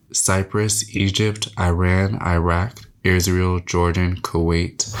 Bahrain, Cyprus, Egypt, Iran, Iraq, Israel, Jordan,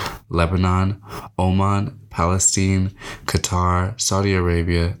 Kuwait, Lebanon, Oman, Palestine, Qatar, Saudi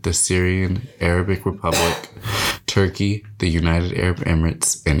Arabia, the Syrian Arabic Republic, Turkey, the United Arab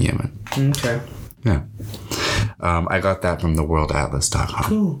Emirates, and Yemen. Okay. Yeah. I got that from theworldatlas.com.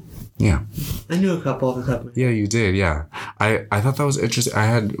 Cool. Yeah. I knew a couple of the top of my head. Yeah, you did, yeah. I thought that was interesting. I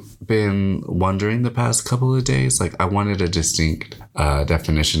had been wondering the past couple of days, like I wanted a distinct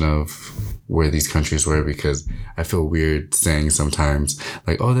definition of where these countries were, because I feel weird saying sometimes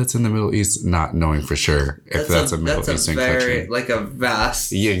like, oh, that's in the Middle East, not knowing for sure if that's a Middle Eastern country. Like a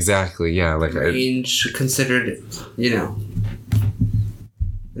vast exactly, yeah, like range considered, you know.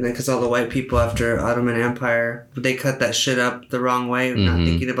 And then because all the white people after Ottoman Empire, they cut that shit up the wrong way, not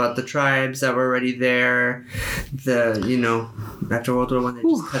thinking about the tribes that were already there. After World War I, they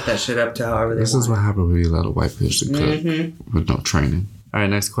just cut that shit up to however they want. This is what happened when you let a white person cook with no training. All right,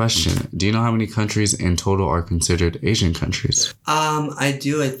 next question. Do you know how many countries in total are considered Asian countries? I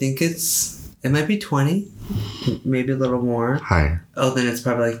do. I think it might be 20, maybe a little more. Higher. Oh, then it's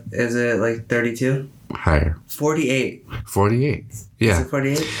probably is it like 32? Higher. 48. 48. Yeah. Is it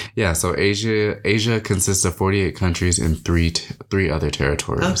 48? Yeah, so Asia consists of 48 countries and three other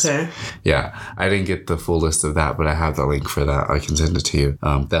territories. Okay. Yeah, I didn't get the full list of that, but I have the link for that. I can send it to you.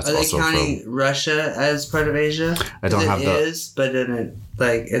 That's Are they also counting Russia as part of Asia? I don't have It is, but then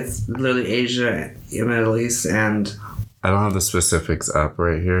it's literally Asia, Middle East, and... I don't have the specifics up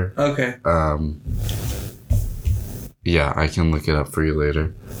right here. Okay. Yeah, I can look it up for you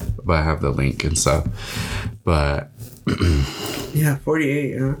later, but I have the link and stuff. But yeah,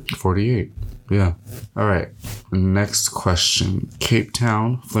 48. Yeah. 48. Yeah. All right. Next question: Cape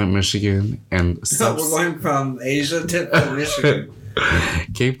Town, Flint, Michigan, and We're going from Asia to Flint, Michigan.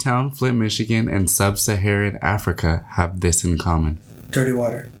 Cape Town, Flint, Michigan, and Sub-Saharan Africa have this in common. Dirty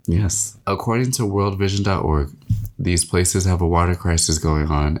water. Yes. According to worldvision.org, these places have a water crisis going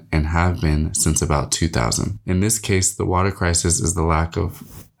on and have been since about 2000. In this case, the water crisis is the lack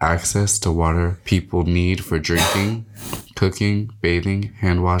of access to water people need for drinking, cooking, bathing,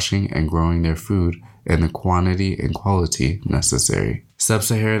 hand washing, and growing their food in the quantity and quality necessary.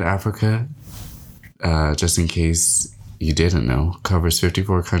 Sub-Saharan Africa, just in case you didn't know, covers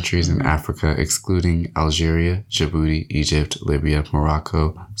 54 countries in Africa, excluding Algeria, Djibouti, Egypt, Libya,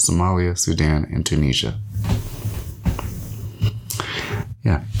 Morocco, Somalia, Sudan, and Tunisia.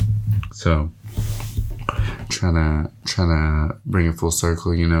 Yeah. So trying to bring it full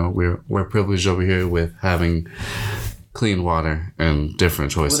circle, you know, we're privileged over here with having clean water and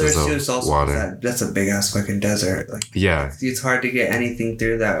different choices of water. That's a big ass fucking desert. Like, yeah. It's hard to get anything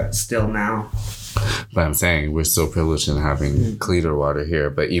through that still now. But I'm saying we're still privileged in having cleaner water here.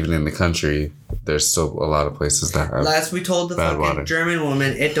 But even in the country, there's still a lot of places that have Last we told the fucking water. German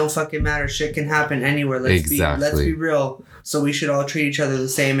woman, it don't fucking matter. Shit can happen anywhere. Let's be real. So we should all treat each other the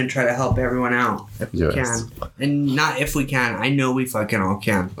same and try to help everyone out if we can. And not if we can. I know we fucking all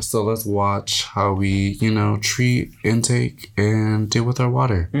can. So let's watch how we, treat, intake, and deal with our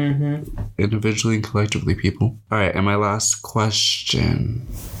water. Mm-hmm. Individually and collectively, people. All right, and my last question.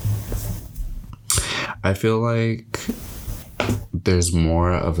 I feel like there's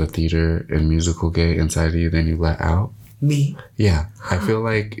more of a theater and musical gay inside of you than you let out. Me? Yeah. I feel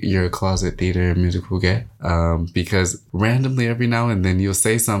like you're a closet theater and musical gay. Because randomly every now and then you'll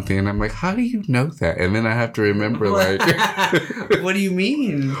say something and I'm like, how do you know that? And then I have to remember like... What do you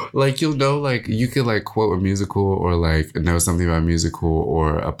mean? Like you'll know like you could like quote a musical or like know something about a musical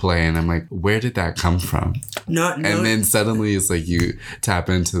or a play and I'm like, where did that come from? No. And then suddenly it's like you tap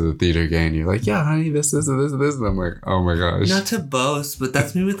into the theater gay and you're like, yeah, honey, this. And I'm like, oh my gosh. Not to boast, but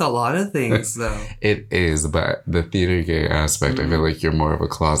that's me with a lot of things though. It is, but the theater gay aspect, I feel like you're more of a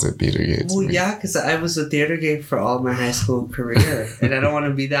closet theater gay. Well, yeah, because I was a theater gay for all my high school career, and I don't want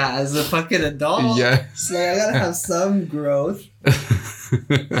to be that as a fucking adult. Yes, like I gotta have some growth.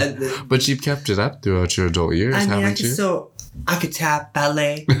 But you've kept it up throughout your adult years, haven't you? So I could tap,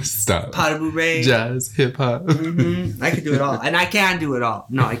 ballet, stop, pas de bourrée, jazz, hip hop. I could do it all, and I can do it all.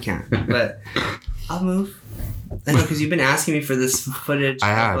 No, I can't, but I'll move. I know, because you've been asking me for this footage.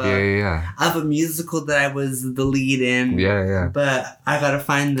 I have, yeah. I have a musical that I was the lead in. Yeah. But I gotta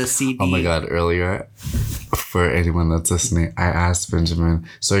find the CD. Oh my god, earlier, for anyone that's listening, I asked Benjamin,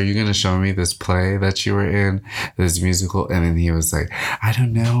 so are you gonna show me this play that you were in, this musical? And then he was like, I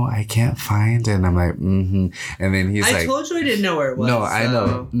don't know, I can't find it. And I'm like, And then he's like... I told you I didn't know where it was. No, I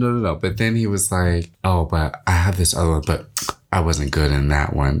know. No. But then he was like, oh, but I have this other one, but... I wasn't good in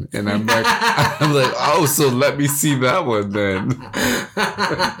that one. And I'm like, oh, so let me see that one then.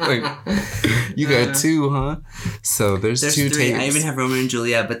 Like, you got two, huh? So there's two three. tapes. I even have Romeo and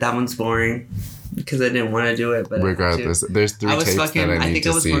Juliet, but that one's boring because I didn't want to do it. But regardless, there's three tapes that I think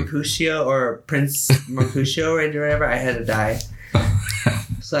I was Mercutio or Prince Mercutio or whatever. I had to die.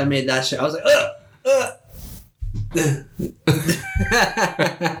 So I made that shit. I was like,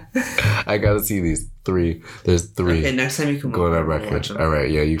 I gotta see these three. There's three. Okay, next time you can go on record. All right,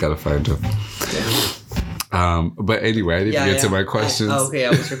 yeah, you gotta find them. Yeah. But anyway, I didn't get to my questions. Okay,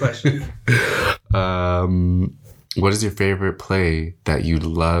 what's your question? What is your favorite play that you'd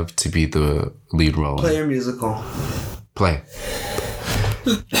love to be the lead role in? Play or musical? Play.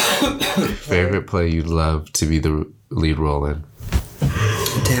 Favorite play you'd love to be the lead role in?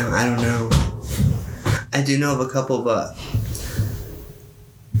 Damn, I don't know. I do know of a couple, but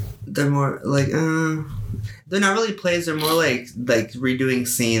they're more like they're not really plays. They're more like redoing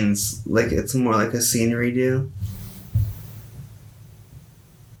scenes. Like it's more like a scene redo.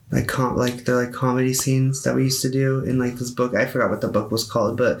 like they're like comedy scenes that we used to do in like this book. I forgot what the book was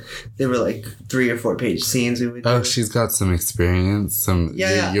called, but they were like 3 or 4 page scenes we would do. Oh, she's got some experience.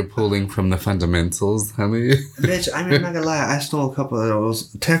 You're pulling from the fundamentals, honey. Bitch, I mean, I'm not gonna lie, I stole a couple of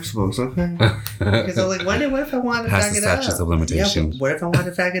those textbooks, okay? Because I was like, what if I wanted to fag it up? Statutes of limitations. Yeah, what if I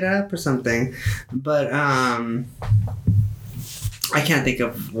wanted to fag it up or something? But I can't think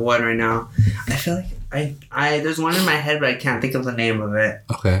of one right now. I feel like I there's one in my head, but I can't think of the name of it.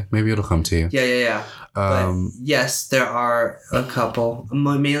 Okay, maybe it'll come to you. Yeah. But yes, there are a couple,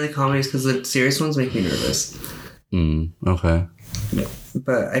 mainly comedies, because the serious ones make me nervous. Okay.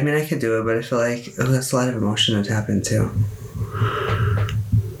 But I mean, I could do it, but I feel like that's a lot of emotion to tap into.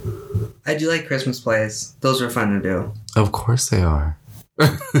 I do like Christmas plays; those are fun to do. Of course they are.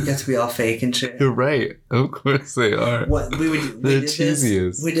 You have to be all fake and shit. You're right. Of course they are. What They're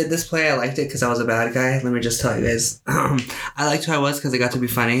cheesiest. We did this play. I liked it because I was a bad guy. Let me just tell you guys. I liked who I was because it got to be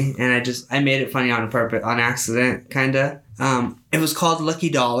funny, and I made it funny on purpose, on accident, kinda. It was called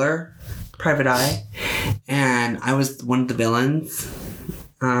Lucky Dollar, Private Eye, and I was one of the villains.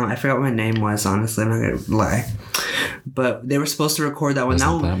 I forgot what my name was. Honestly, I'm not gonna lie. But they were supposed to record that one.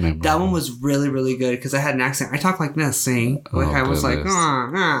 That one was really, really good because I had an accent. I talked like this, sing. Like I was like,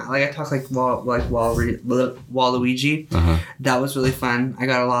 like I talked like Waluigi. Uh-huh. That was really fun. I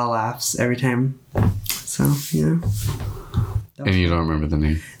got a lot of laughs every time. So, yeah. And you don't remember the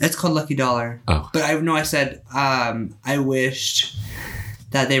name? It's called Lucky Dollar. Oh. But I said, I wished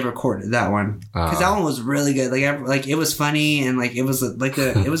that they recorded that one because that one was really good. Like it was funny and like it was like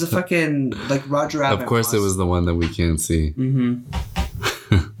it was a fucking like Roger Rabbit. Of course, it was the one that we can't see. Mm-hmm.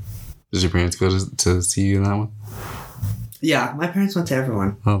 Did your parents go to see you in that one? Yeah, my parents went to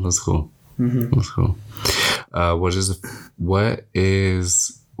everyone. Oh, that's cool. Mm-hmm. That's cool. What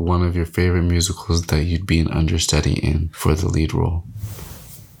is one of your favorite musicals that you'd be an understudy in for the lead role?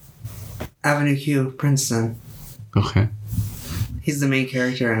 Avenue Q, Princeton. Okay. He's the main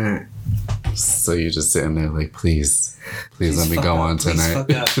character in it. So you're just sitting there like, please let me go on tonight.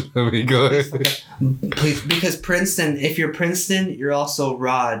 Let me go. Please, because Princeton, if you're Princeton, you're also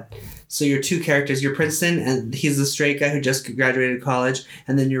Rod. So you're 2 characters. You're Princeton, and he's the straight guy who just graduated college,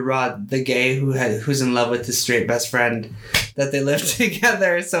 and then you're Rod, the gay who's in love with his straight best friend. That they live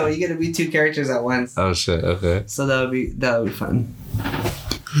together. So you get to be 2 characters at once. Oh shit! Okay. So that would be fun.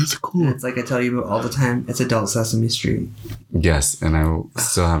 That's cool. It's like I tell you all the time. It's Adult Sesame Street. Yes, and I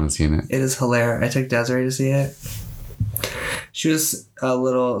still haven't seen it. It is hilarious. I took Desiree to see it. She was a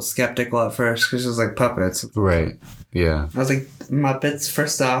little skeptical at first because she was like puppets. Right. Yeah. I was like, Muppets,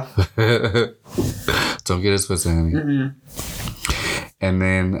 first off. Don't get it twisted, honey. Mm-mm. And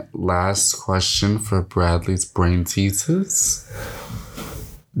then last question for Bradley's Brain Teasers.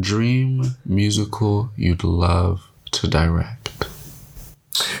 Dream musical you'd love to direct.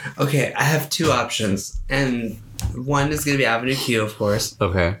 Okay, I have 2 options. And one is going to be Avenue Q, of course.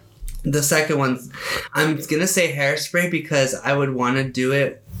 Okay. The second one, I'm going to say Hairspray because I would want to do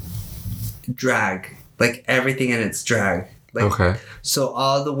it drag. Like, everything in it's drag. Like, okay. So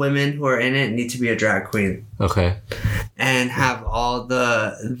all the women who are in it need to be a drag queen. Okay. And have all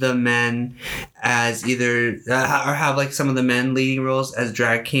the men as either... or have, like, some of the men leading roles as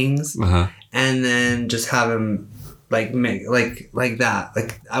drag kings. Uh-huh. And then just have them... Like that.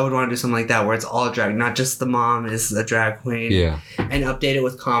 Like I would want to do something like that where it's all drag, not just the mom is a drag queen. Yeah. And update it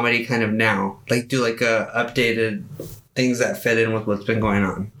with comedy kind of now. Like do like a updated things that fit in with what's been going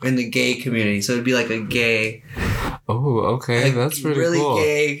on in the gay community. So it'd be like a gay. Oh, okay. Like that's pretty really cool.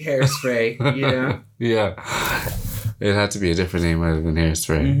 Really gay Hairspray, you know? Yeah. It had to be a different name other than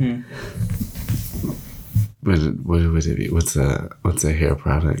Hairspray. Mm-hmm. What would it be? What's a hair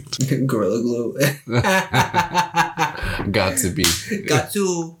product? Gorilla Glue. Got to be. Got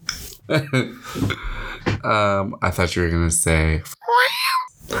to. I thought you were gonna say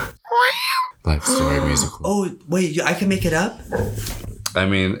Life Story musical. Oh wait, I can make it up. I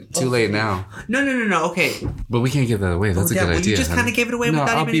mean, too late now. No. Okay. But we can't give that away. That's a good idea. You just kind of gave it away. No,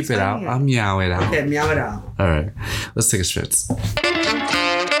 without I'll even beep it out. I'll meow it out. Okay, meow it out. All right, let's take a shits.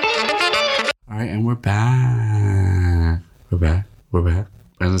 All right, and we're back. We're back.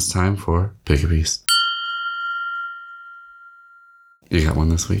 And it's time for Pick a Piece. You got one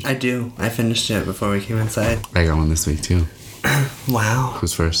this week? I do. I finished it before we came inside. I got one this week, too. Wow.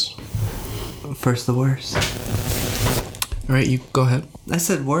 Who's first? First the worst. All right, you go ahead. I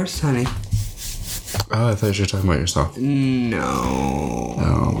said worst, honey. Oh, I thought you were talking about yourself. No.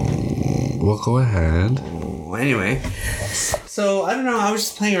 Well, go ahead. Anyway. So, I don't know, I was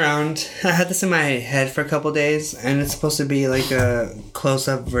just playing around. I had this in my head for a couple days, and it's supposed to be like a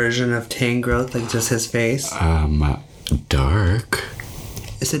close-up version of Tangrowth, like just his face. Dark.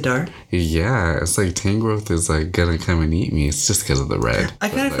 Is it dark? Yeah, it's like Tangrowth is like gonna come and eat me. It's just because of the red. I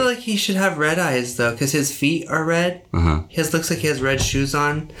kind of feel like he should have red eyes though, because his feet are red. His looks like he has red shoes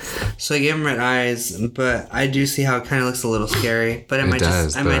on, so I gave him red eyes. But I do see how it kind of looks a little scary. But I might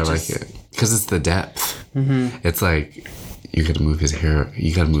like it because it's the depth. It's like you gotta move his hair.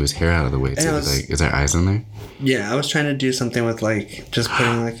 You gotta move his hair out of the way too. Like, is there eyes in there? Yeah, I was trying to do something with like just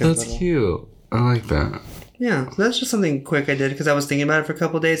putting like a That's cute. I like that. Yeah, so that's just something quick I did because I was thinking about it for a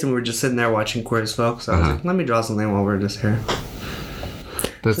couple of days and we were just sitting there watching Queers Folk. So I was like, let me draw something while we're just here.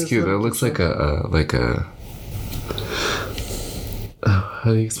 That's cute. That looks like a how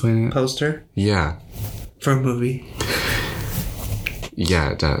do you explain it? Poster? Yeah. For a movie?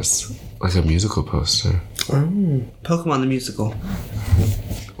 Yeah, it does. Like a musical poster. Oh, Pokemon the musical.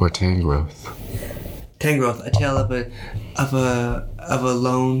 Or Tangrowth. Tangrowth, a tale of a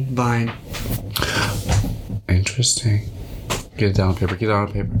lone vine. Interesting. Get it down on paper. Get it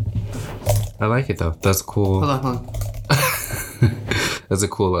on paper. I like it though. That's cool. Hold on. That's a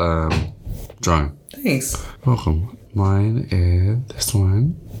cool drawing. Thanks. Welcome. Mine is this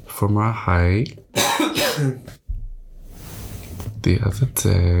one from our hike the other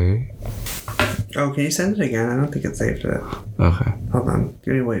day. Oh, can you send it again? I don't think it saved it. Okay. Hold on.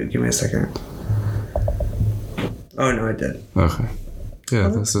 Give me a second. Oh no, I did. Okay. Yeah,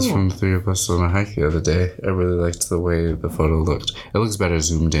 this is from the three of us on a hike the other day. I really liked the way the photo looked. It looks better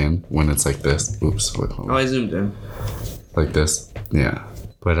zoomed in when it's like this. Oops. Wait, hold on. Oh, I zoomed in. Like this? Yeah.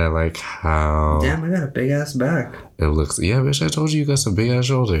 But I like how... Damn, I got a big ass back. It looks... Yeah, bitch, I told you got some big ass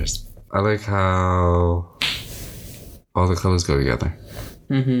shoulders. I like how all the colors go together.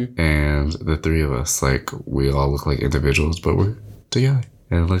 And the three of us, like, we all look like individuals, but we're together.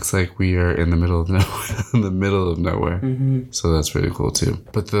 And it looks like we are in the middle of nowhere. So that's pretty cool too.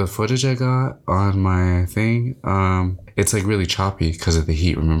 But the footage I got on my thing, it's like really choppy because of the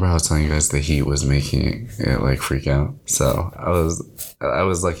heat. Remember how I was telling you guys the heat was making it like freak out? So I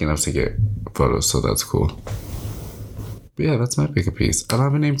was lucky enough to get photos, so that's cool. But yeah, that's my pick-a piece. I don't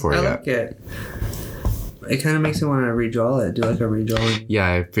have a name for it yet. I like it. It kind of makes me want to redraw it. Do like a redrawing.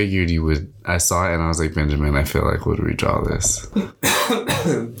 Yeah, I figured you would. I saw it and I was like, Benjamin, I feel like would redraw this.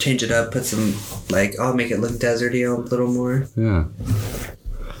 Change it up, put some, like, I'll make it look deserty a little more. Yeah.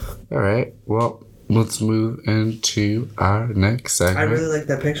 All right. Well, let's move into our next segment. I really like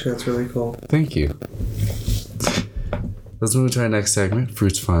that picture. That's really cool. Thank you. Let's move to our next segment,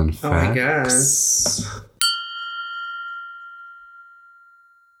 Fruits Fun Facts. Oh my gosh.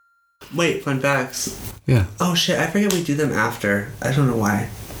 Wait, fun facts. Yeah. Oh shit, I forget we do them after. I don't know why.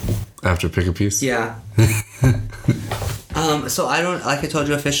 After pick a piece? Yeah. So I don't, like I told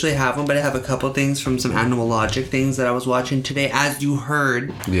you, officially have one, but I have a couple things from some Animal Logic things that I was watching today. As you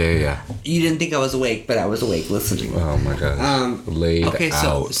heard. Yeah. You didn't think I was awake, but I was awake listening. Oh my god. Laid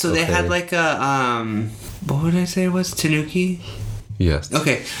out. So they had like a, what would I say it was? Tanuki? Yes.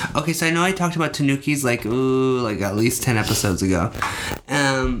 Okay, so I know I talked about Tanukis like at least 10 episodes ago.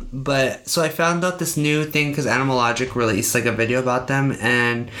 But so I found out this new thing because Animal Logic released like a video about them,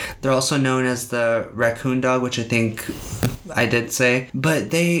 and they're also known as the raccoon dog, which I think I did say.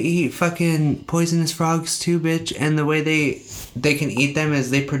 But they eat fucking poisonous frogs too, bitch, and the way they can eat them is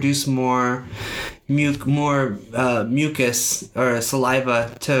they produce more mucus or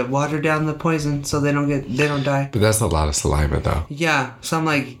saliva to water down the poison so they don't die. But that's a lot of saliva though. Yeah, so I'm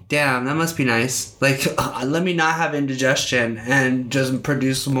like, damn, that must be nice. Like, let me not have indigestion and just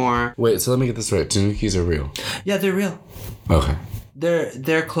produce more. Wait, so let me get this right. Tanukis are real? Yeah, they're real. Okay.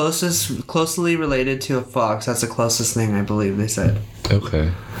 They're closely related to a fox. That's the closest thing I believe they said.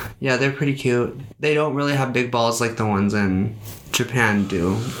 Okay. Yeah, they're pretty cute. They don't really have big balls like the ones in Japan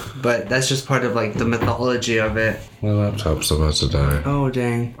do, but that's just part of like the mythology of it. My laptop's about to die. Oh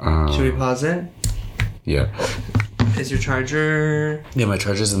dang! Should we pause it? Yeah. Is your charger? Yeah, my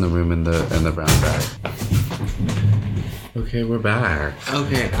charger's in the room in the brown bag. Okay, we're back.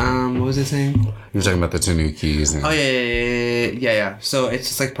 Okay, what was I saying? You were talking about the Tanukis. And... Oh, yeah. So it's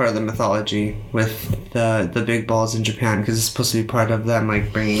just like part of the mythology with the big balls in Japan because it's supposed to be part of them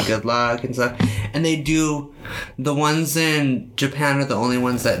like bringing good luck and stuff. And they do, the ones in Japan are the only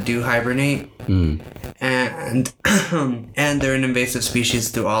ones that do hibernate. And they're an invasive species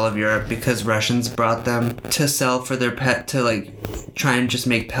through all of Europe because Russians brought them to sell for their pet, to like try and just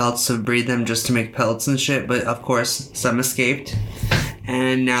make pelts, to breed them just to make pelts and shit. But of course, some escaped.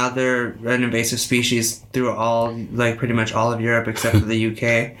 and now they're an invasive species through pretty much all of Europe except for the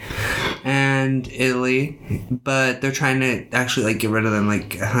UK and Italy. But they're trying to actually like get rid of them.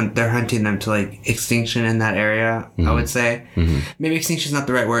 Like they're hunting them to like extinction in that area. I would say maybe extinction is not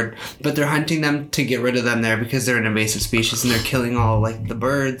the right word, but they're hunting them to get rid of them there because they're an invasive species and they're killing all like the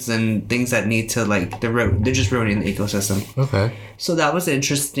birds and things that need to like they're just ruining the ecosystem. Okay. So that was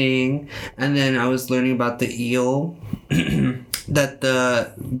interesting. And then I was learning about the eel. That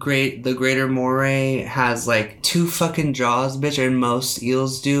the greater moray has like 2 fucking jaws, bitch, and most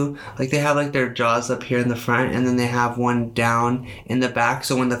eels do. Like they have like their jaws up here in the front and then they have one down in the back.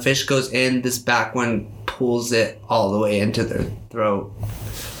 So when the fish goes in, this back one pulls it all the way into their throat.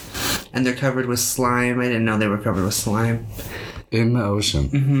 And they're covered with slime. I didn't know they were covered with slime. In the ocean.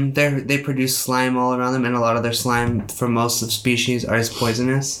 Mm-hmm. They produce slime all around them, and a lot of their slime for most of species is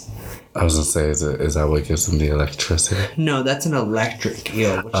poisonous. I was gonna say, is that what gives them the electricity? No, that's an electric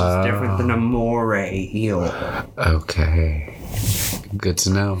eel, which is different than a moray eel. Okay, good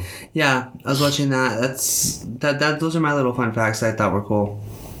to know. Yeah, I was watching that. Those are my little fun facts that I thought were cool.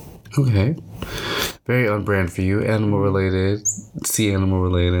 Okay, very on brand for you. Animal related, sea animal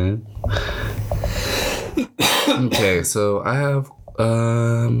related. Okay, so I have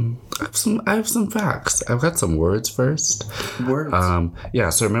some facts. I've got some words first. Words? Yeah,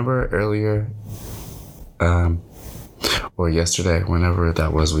 so remember earlier, or yesterday, whenever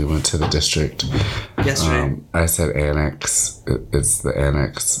that was, we went to the district. Yesterday. I said annex. It's the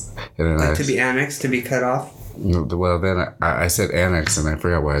annex. And then to be annexed, to be cut off? Well, then I said annex, and I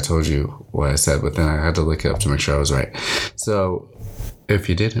forgot what I told you, what I said, but then I had to look it up to make sure I was right. So, if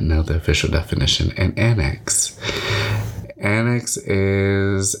you didn't know the official definition, an annex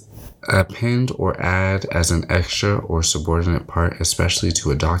is append or add as an extra or subordinate part, especially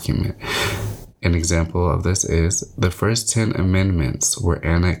to a document. An example of this is the first 10 amendments were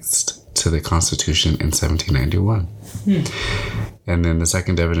annexed to the Constitution in 1791. And then the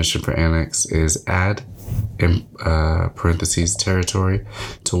second definition for annex is add, in parentheses, territory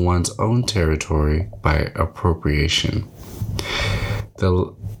to one's own territory by appropriation.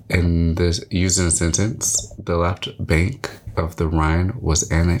 Used in a sentence, the left bank of the Rhine was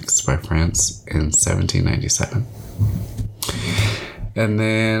annexed by France in 1797. And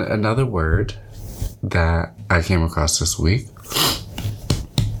then another word that I came across this week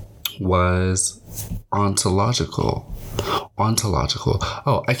was ontological. Ontological.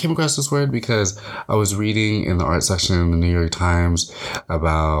 Oh, I came across this word because I was reading in the art section in the New York Times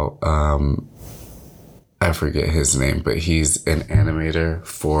about I forget his name, but he's an animator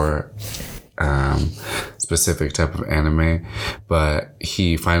for specific type of anime, but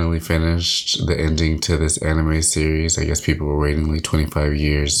he finally finished the ending to this anime series. I guess people were waiting like 25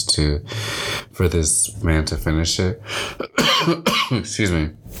 years for this man to finish it. Excuse me.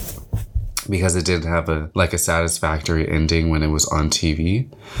 Because it didn't have a satisfactory ending when it was on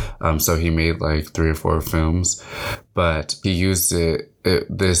TV. So he made like 3 or 4 films, but he used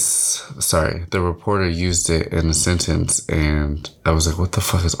the reporter used it in a sentence, and I was like, what the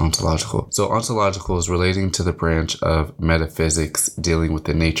fuck is ontological? So ontological is relating to the branch of metaphysics dealing with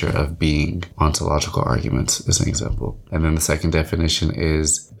the nature of being. Ontological arguments is an example. And then the second definition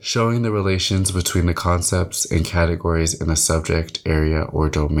is showing the relations between the concepts and categories in a subject, area, or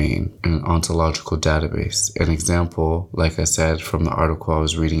domain in an ontological database. An example, like I said, from the article I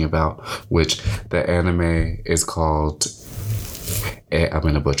was reading about, which the anime is called, I'm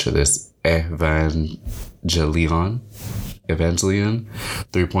going to butcher this, Evangelion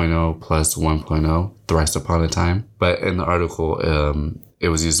 3.0 plus 1.0, thrice upon a time. But in the article, it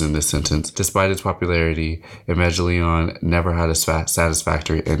was used in this sentence. Despite its popularity, Evangelion never had a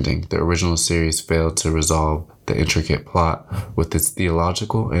satisfactory ending. The original series failed to resolve the intricate plot with its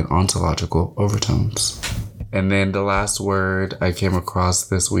theological and ontological overtones. And then the last word I came across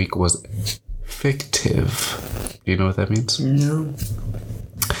this week was fictive. Do you know what that means? No.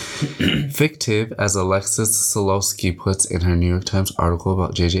 Fictive, as Alexis Solowski puts in her New York Times article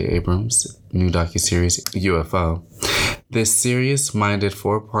about J.J. Abrams' new docuseries UFO. This serious-minded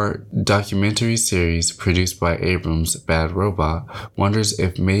 4-part documentary series produced by Abrams' Bad Robot wonders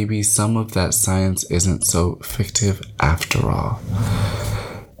if maybe some of that science isn't so fictive after all.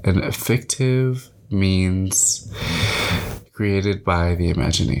 And fictive means created by the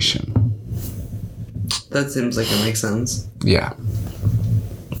imagination. That seems like it makes sense. Yeah.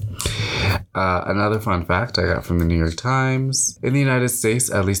 Another fun fact I got from the New York Times. In the United States,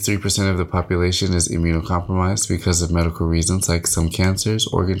 at least 3% of the population is immunocompromised because of medical reasons like some cancers,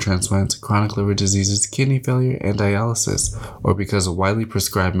 organ transplants, chronic liver diseases, kidney failure, and dialysis, or because of widely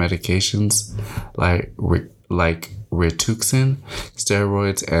prescribed medications like like Rituxan,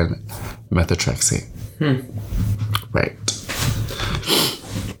 steroids, and methotrexate. Right.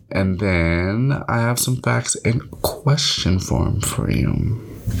 And then I have some facts in question form for you.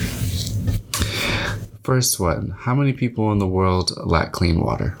 First one, how many people in the world lack clean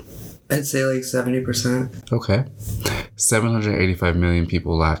water? I'd say like 70%. Okay. 785 million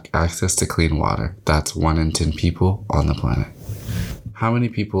people lack access to clean water. That's 1 in 10 people on the planet. How many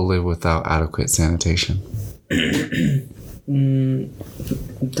people live without adequate sanitation?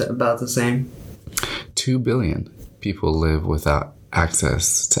 About the same. 2 billion people live without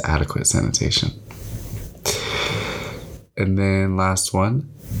access to adequate sanitation. And then last one,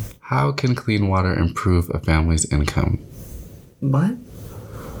 how can clean water improve a family's income? What?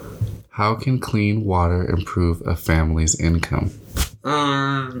 How can clean water improve a family's income?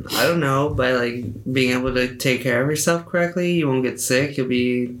 I don't know, by like being able to take care of yourself correctly, you won't get sick, you'll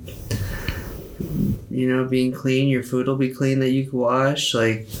be, being clean, your food will be clean that you can wash,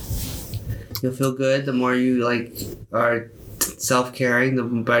 like, you'll feel good, the more you, like, are self-caring, the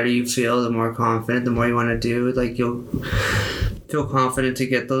better you feel, the more confident, the more you want to do, like, you'll feel confident to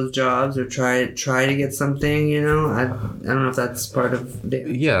get those jobs or try to get something, I don't know if that's part of the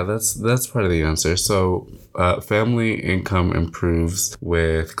answer. Yeah, that's part of the answer. So family income improves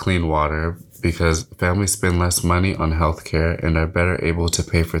with clean water because families spend less money on healthcare and are better able to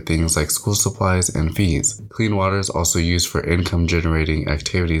pay for things like school supplies and fees. Clean water is also used for income generating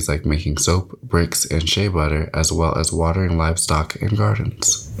activities like making soap, bricks, and shea butter, as well as watering livestock and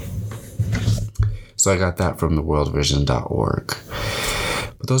gardens. So I got that from theworldvision.org.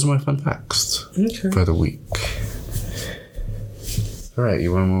 But those are my fun facts for the week. All right,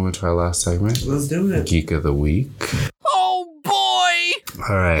 you want to move into our last segment? Let's do it. Geek of the Week. Oh, boy!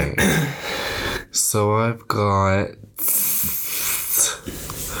 All right. So I've got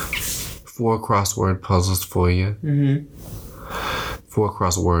 4 crossword puzzles for you. 4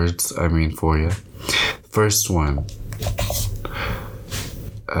 crosswords, for you. First one.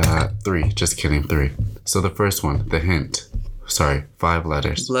 3. Just kidding, 3. So the first one, the hint. Sorry, 5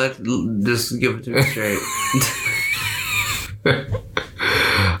 letters. Just give it to me straight.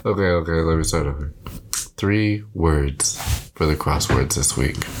 Okay, let me start over. 3 words for the crosswords this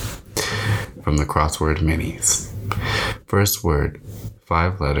week from the Crossword Minis. First word,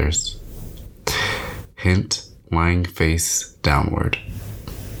 5 letters. Hint, lying face downward.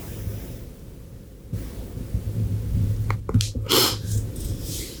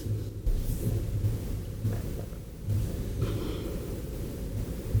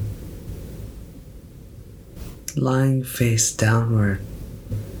 Lying face downward.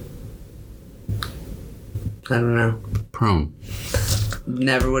 I don't know. Prone.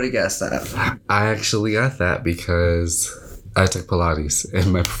 Never would have guessed that. I actually got that because I took Pilates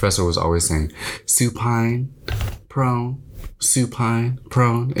and my professor was always saying supine, prone, supine,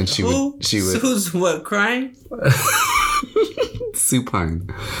 prone, and she would. Who's what, crying? Supine,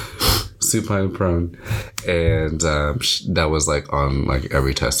 prone, and that was like on like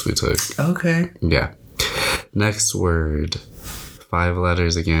every test we took. Okay. Yeah. Next word, 5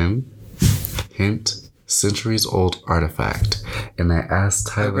 letters again. Hint, centuries old artifact. And I asked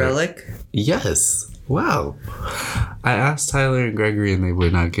Tyler. A relic? Yes. Wow. I asked Tyler and Gregory and they were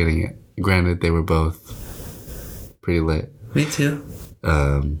not getting it. Granted, they were both pretty lit. Me too.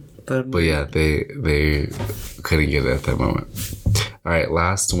 But yeah, they couldn't get it at that moment. All right,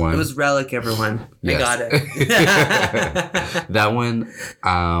 last one. It was relic, everyone. Yes. I got it. That one,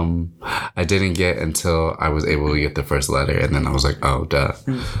 I didn't get until I was able to get the first letter, and then I was like, oh, duh.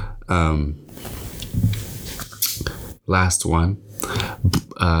 Last one.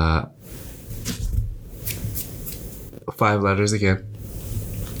 5 letters again.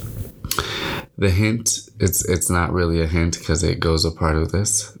 The hint, it's not really a hint because it goes a part of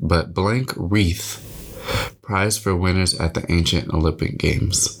this, but blank wreath. Prize for winners at the ancient Olympic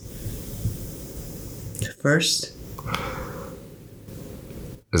Games. First?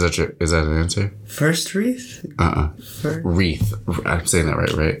 Is that an answer? First wreath? Wreath. I'm saying that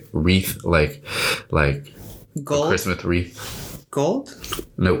right? Wreath, like gold? A Christmas wreath. Gold?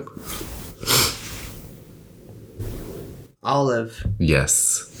 Nope. Olive.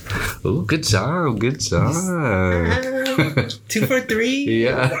 Yes. Oh, good job. 2 for 3?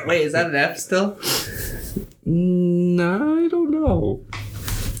 Yeah. Wait, is that an F still? No, I don't know.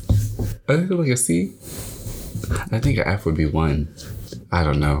 I think like a C. I think an F would be 1. I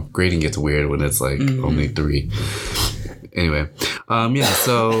don't know. Grading gets weird when it's like only 3. Anyway,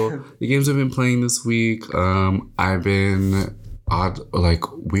 so the games I've been playing this week, I've been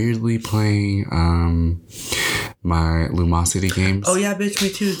weirdly playing my Lumosity games. Oh yeah, bitch, me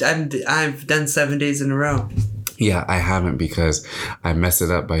too. I've done 7 days in a row. Yeah, I haven't because I mess it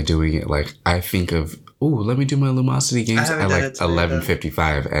up by doing it like I think of, let me do my Lumosity games at like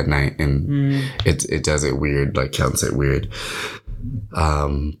 11:55 at night, and it does it weird, like counts it weird.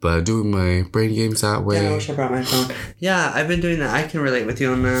 But doing my brain games that way. Yeah, I wish I brought my phone. Yeah, I've been doing that. I can relate with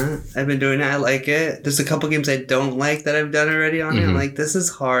you on that. I've been doing that. I like it. There's a couple games I don't like that I've done already on it. I'm like, this is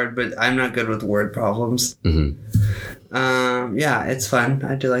hard, but I'm not good with word problems. Yeah, it's fun.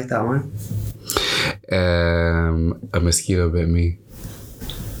 I do like that one. A mosquito bit me.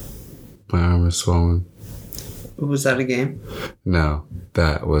 My arm is swollen. Was that a game? No,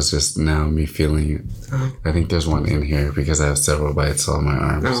 that was just now me feeling it. Oh. I think there's one in here because I have several bites on my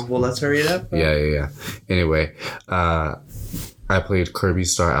arms. Oh, well, let's hurry it up. Yeah. Anyway, I played Kirby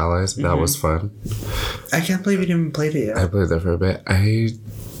Star Allies. That was fun. I can't believe you didn't play it yet. I played that for a bit. I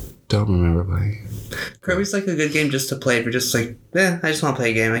don't remember playing. Kirby's like a good game just to play for just like, I just want to play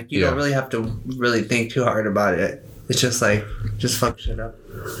a game. Like, you don't really have to really think too hard about it. It's just like, just fuck shit up.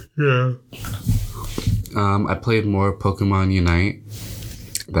 Yeah. I played more Pokemon Unite.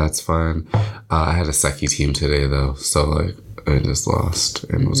 That's fun. I had a Seki team today though, so like I just lost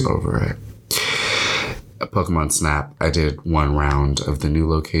and was over it. Pokemon Snap. I did one round of the new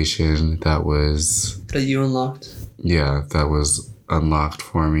location that was that you unlocked. Yeah, that was unlocked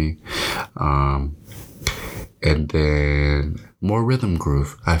for me. And then more Rhythm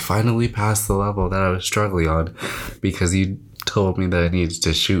Groove. I finally passed the level that I was struggling on because you told me that I needed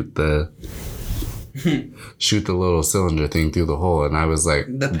to shoot the little cylinder thing through the hole, and I was like,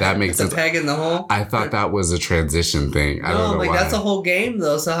 that makes sense. The peg in the hole? I thought that was a transition thing. I don't know why. That's a whole game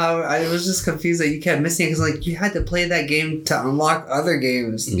though, so how I was just confused that you kept missing it because like you had to play that game to unlock other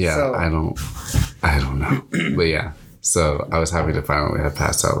games. Yeah, so. I don't know. But yeah, so I was happy to finally have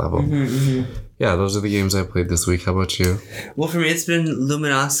passed that level. Yeah, those are the games I played this week. How about you? Well, for me, it's been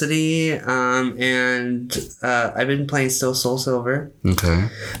Luminosity, and I've been playing still Soul Silver. Okay.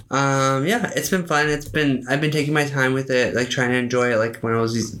 Yeah, it's been fun. I've been taking my time with it, like trying to enjoy it. Like when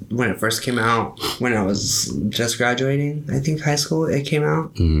it first came out, when I was just graduating, I think high school, it came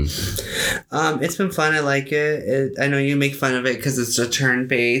out. It's been fun. I like it. I know you make fun of it because it's a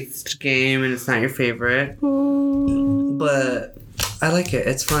turn-based game and it's not your favorite, but I like it.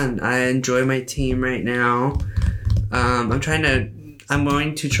 It's fun. I enjoy my team right now. I'm going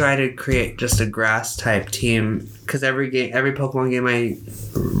to try to create just a grass type team because every Pokemon game I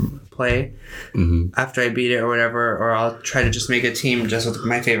play, after I beat it or whatever, or I'll try to just make a team just with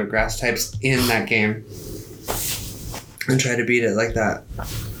my favorite grass types in that game and try to beat it like that.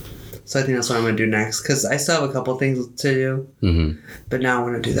 So I think that's what I'm going to do next because I still have a couple things to do, but now I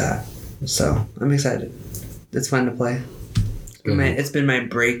want to do that. So I'm excited. It's fun to play. It's been my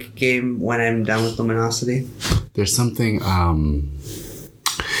break game when I'm done with Luminosity. There's something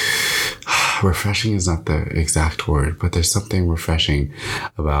refreshing is not the exact word, but there's something refreshing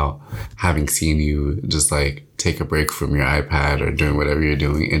about having seen you just like take a break from your iPad or doing whatever you're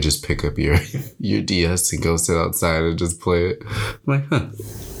doing and just pick up your DS and go sit outside and just play it. I'm like, huh.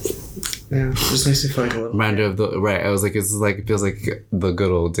 Yeah, it just makes me feel like a little... Reminder of the... Right, I was like, it feels like the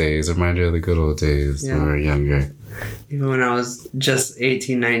good old days. Reminder of the good old days when we were younger. Even when I was just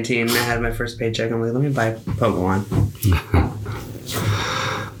 18, 19, I had my first paycheck. I'm like, let me buy Pokemon.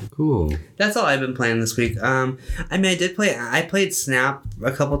 Cool. That's all I've been playing this week. I played Snap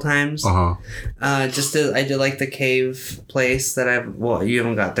a couple times. I did like the cave place that you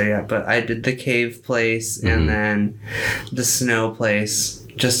haven't got there yet, but I did the cave place and then the snow place.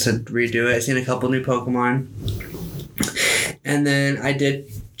 Just to redo it. I've seen a couple new Pokemon. And then I did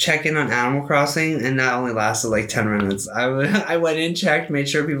check in on Animal Crossing, and that only lasted like 10 minutes. I went in, checked, made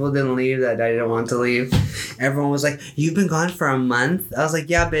sure people didn't leave, that I didn't want to leave. Everyone was like, "You've been gone for a month?" I was like,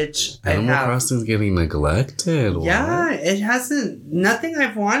 "Yeah, bitch, Animal Crossing's getting neglected." Yeah, it hasn't. Nothing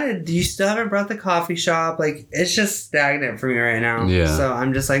I've wanted. You still haven't brought the coffee shop. Like, it's just stagnant for me right now. Yeah. So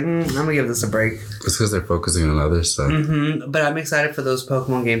I'm just like, I'm going to give this a break. It's because they're focusing on other stuff. But I'm excited for those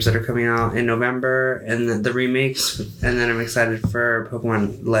Pokemon games that are coming out in November and the remakes. And then I'm excited for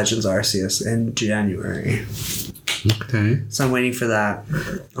Pokemon Legends Arceus in January. Okay. So I'm waiting for that.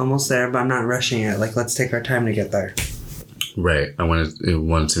 Almost there, but I'm not rushing it. Like, let's take our time to get there. Right. I want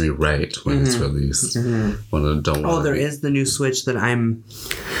it to be right when it's released. There is the new Switch that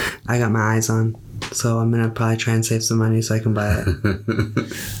I got my eyes on. So I'm going to probably try and save some money so I can buy it.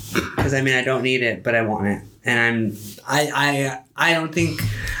 Because, I don't need it, but I want it. And I don't think...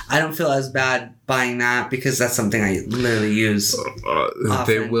 I don't feel as bad buying that because that's something I literally use.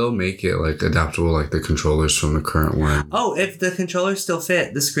 They will make it like adaptable, like the controllers from the current one. Oh, if the controllers still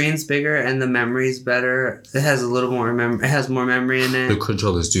fit, the screen's bigger and the memory's better. It has a little more it has more memory in it. The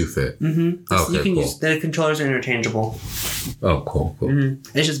controllers do fit. Mm-hmm. Okay, you can use the controllers are interchangeable. Oh, cool.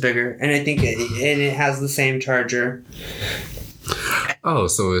 Mm-hmm. It's just bigger, and I think it has the same charger. Oh,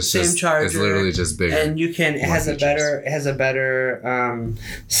 so it's same just charger, it's literally just bigger. And you can it has a better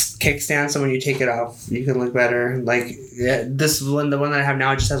kickstand, so when you take it off, you can look better. Like this one, the one that I have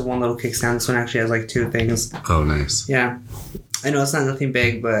now, it just has one little kickstand. This one actually has like two things. Oh, nice. Yeah, I know it's not nothing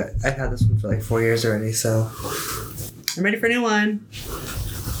big, but I've had this one for like 4 years already, so I'm ready for a new one.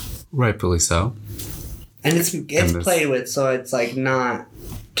 Rightfully so. And it's play with, so it's like not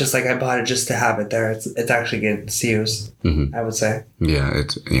just like I bought it just to have it there. It's actually good to use. Mm-hmm. I would say. Yeah.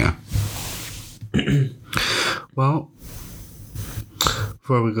 Well,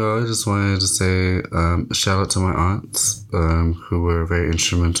 before we go, I just wanted to say shout out to my aunts who were very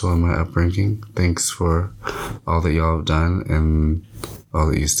instrumental in my upbringing. Thanks for all that y'all have done and all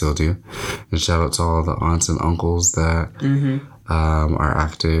that you still do. And shout out to all the aunts and uncles that are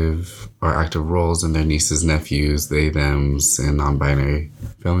active roles in their nieces, nephews, they, thems, and non-binary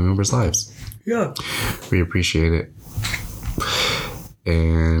family members' lives. Yeah. We appreciate it.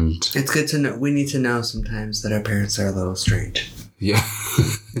 And it's good to know. We need to know sometimes that our parents are a little strange. Yeah.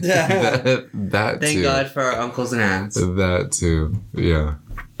 that Thank too. God for our uncles and aunts. That too. Yeah.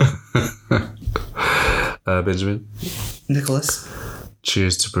 Benjamin. Nicholas.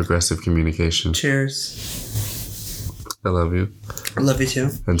 Cheers to progressive communication. Cheers. I love you. I love you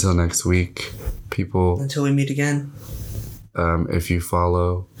too. Until next week, people. Until we meet again. If you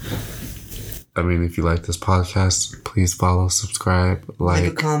like this podcast, please follow, subscribe, like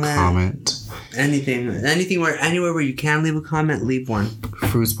a comment. Anywhere where you can leave a comment, leave one.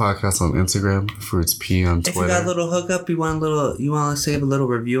 Fruits Podcast on Instagram, Fruits P on Twitter. If you got a little hookup, you want to save a little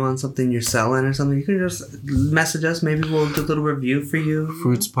review on something you're selling or something, you can just message us. Maybe we'll do a little review for you.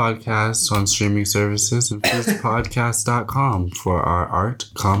 Fruits Podcast on streaming services and fruitspodcast.com for our art,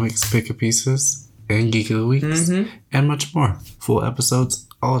 comics, pick-a-pieces, and Geek of the Weeks, and much more. Full episodes,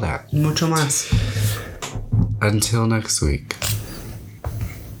 all that. Mucho más. Until next week.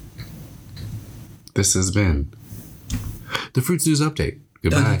 This has been the Fruits News Update.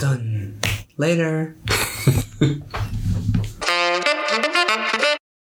 Goodbye. Dun, dun, dun. Later.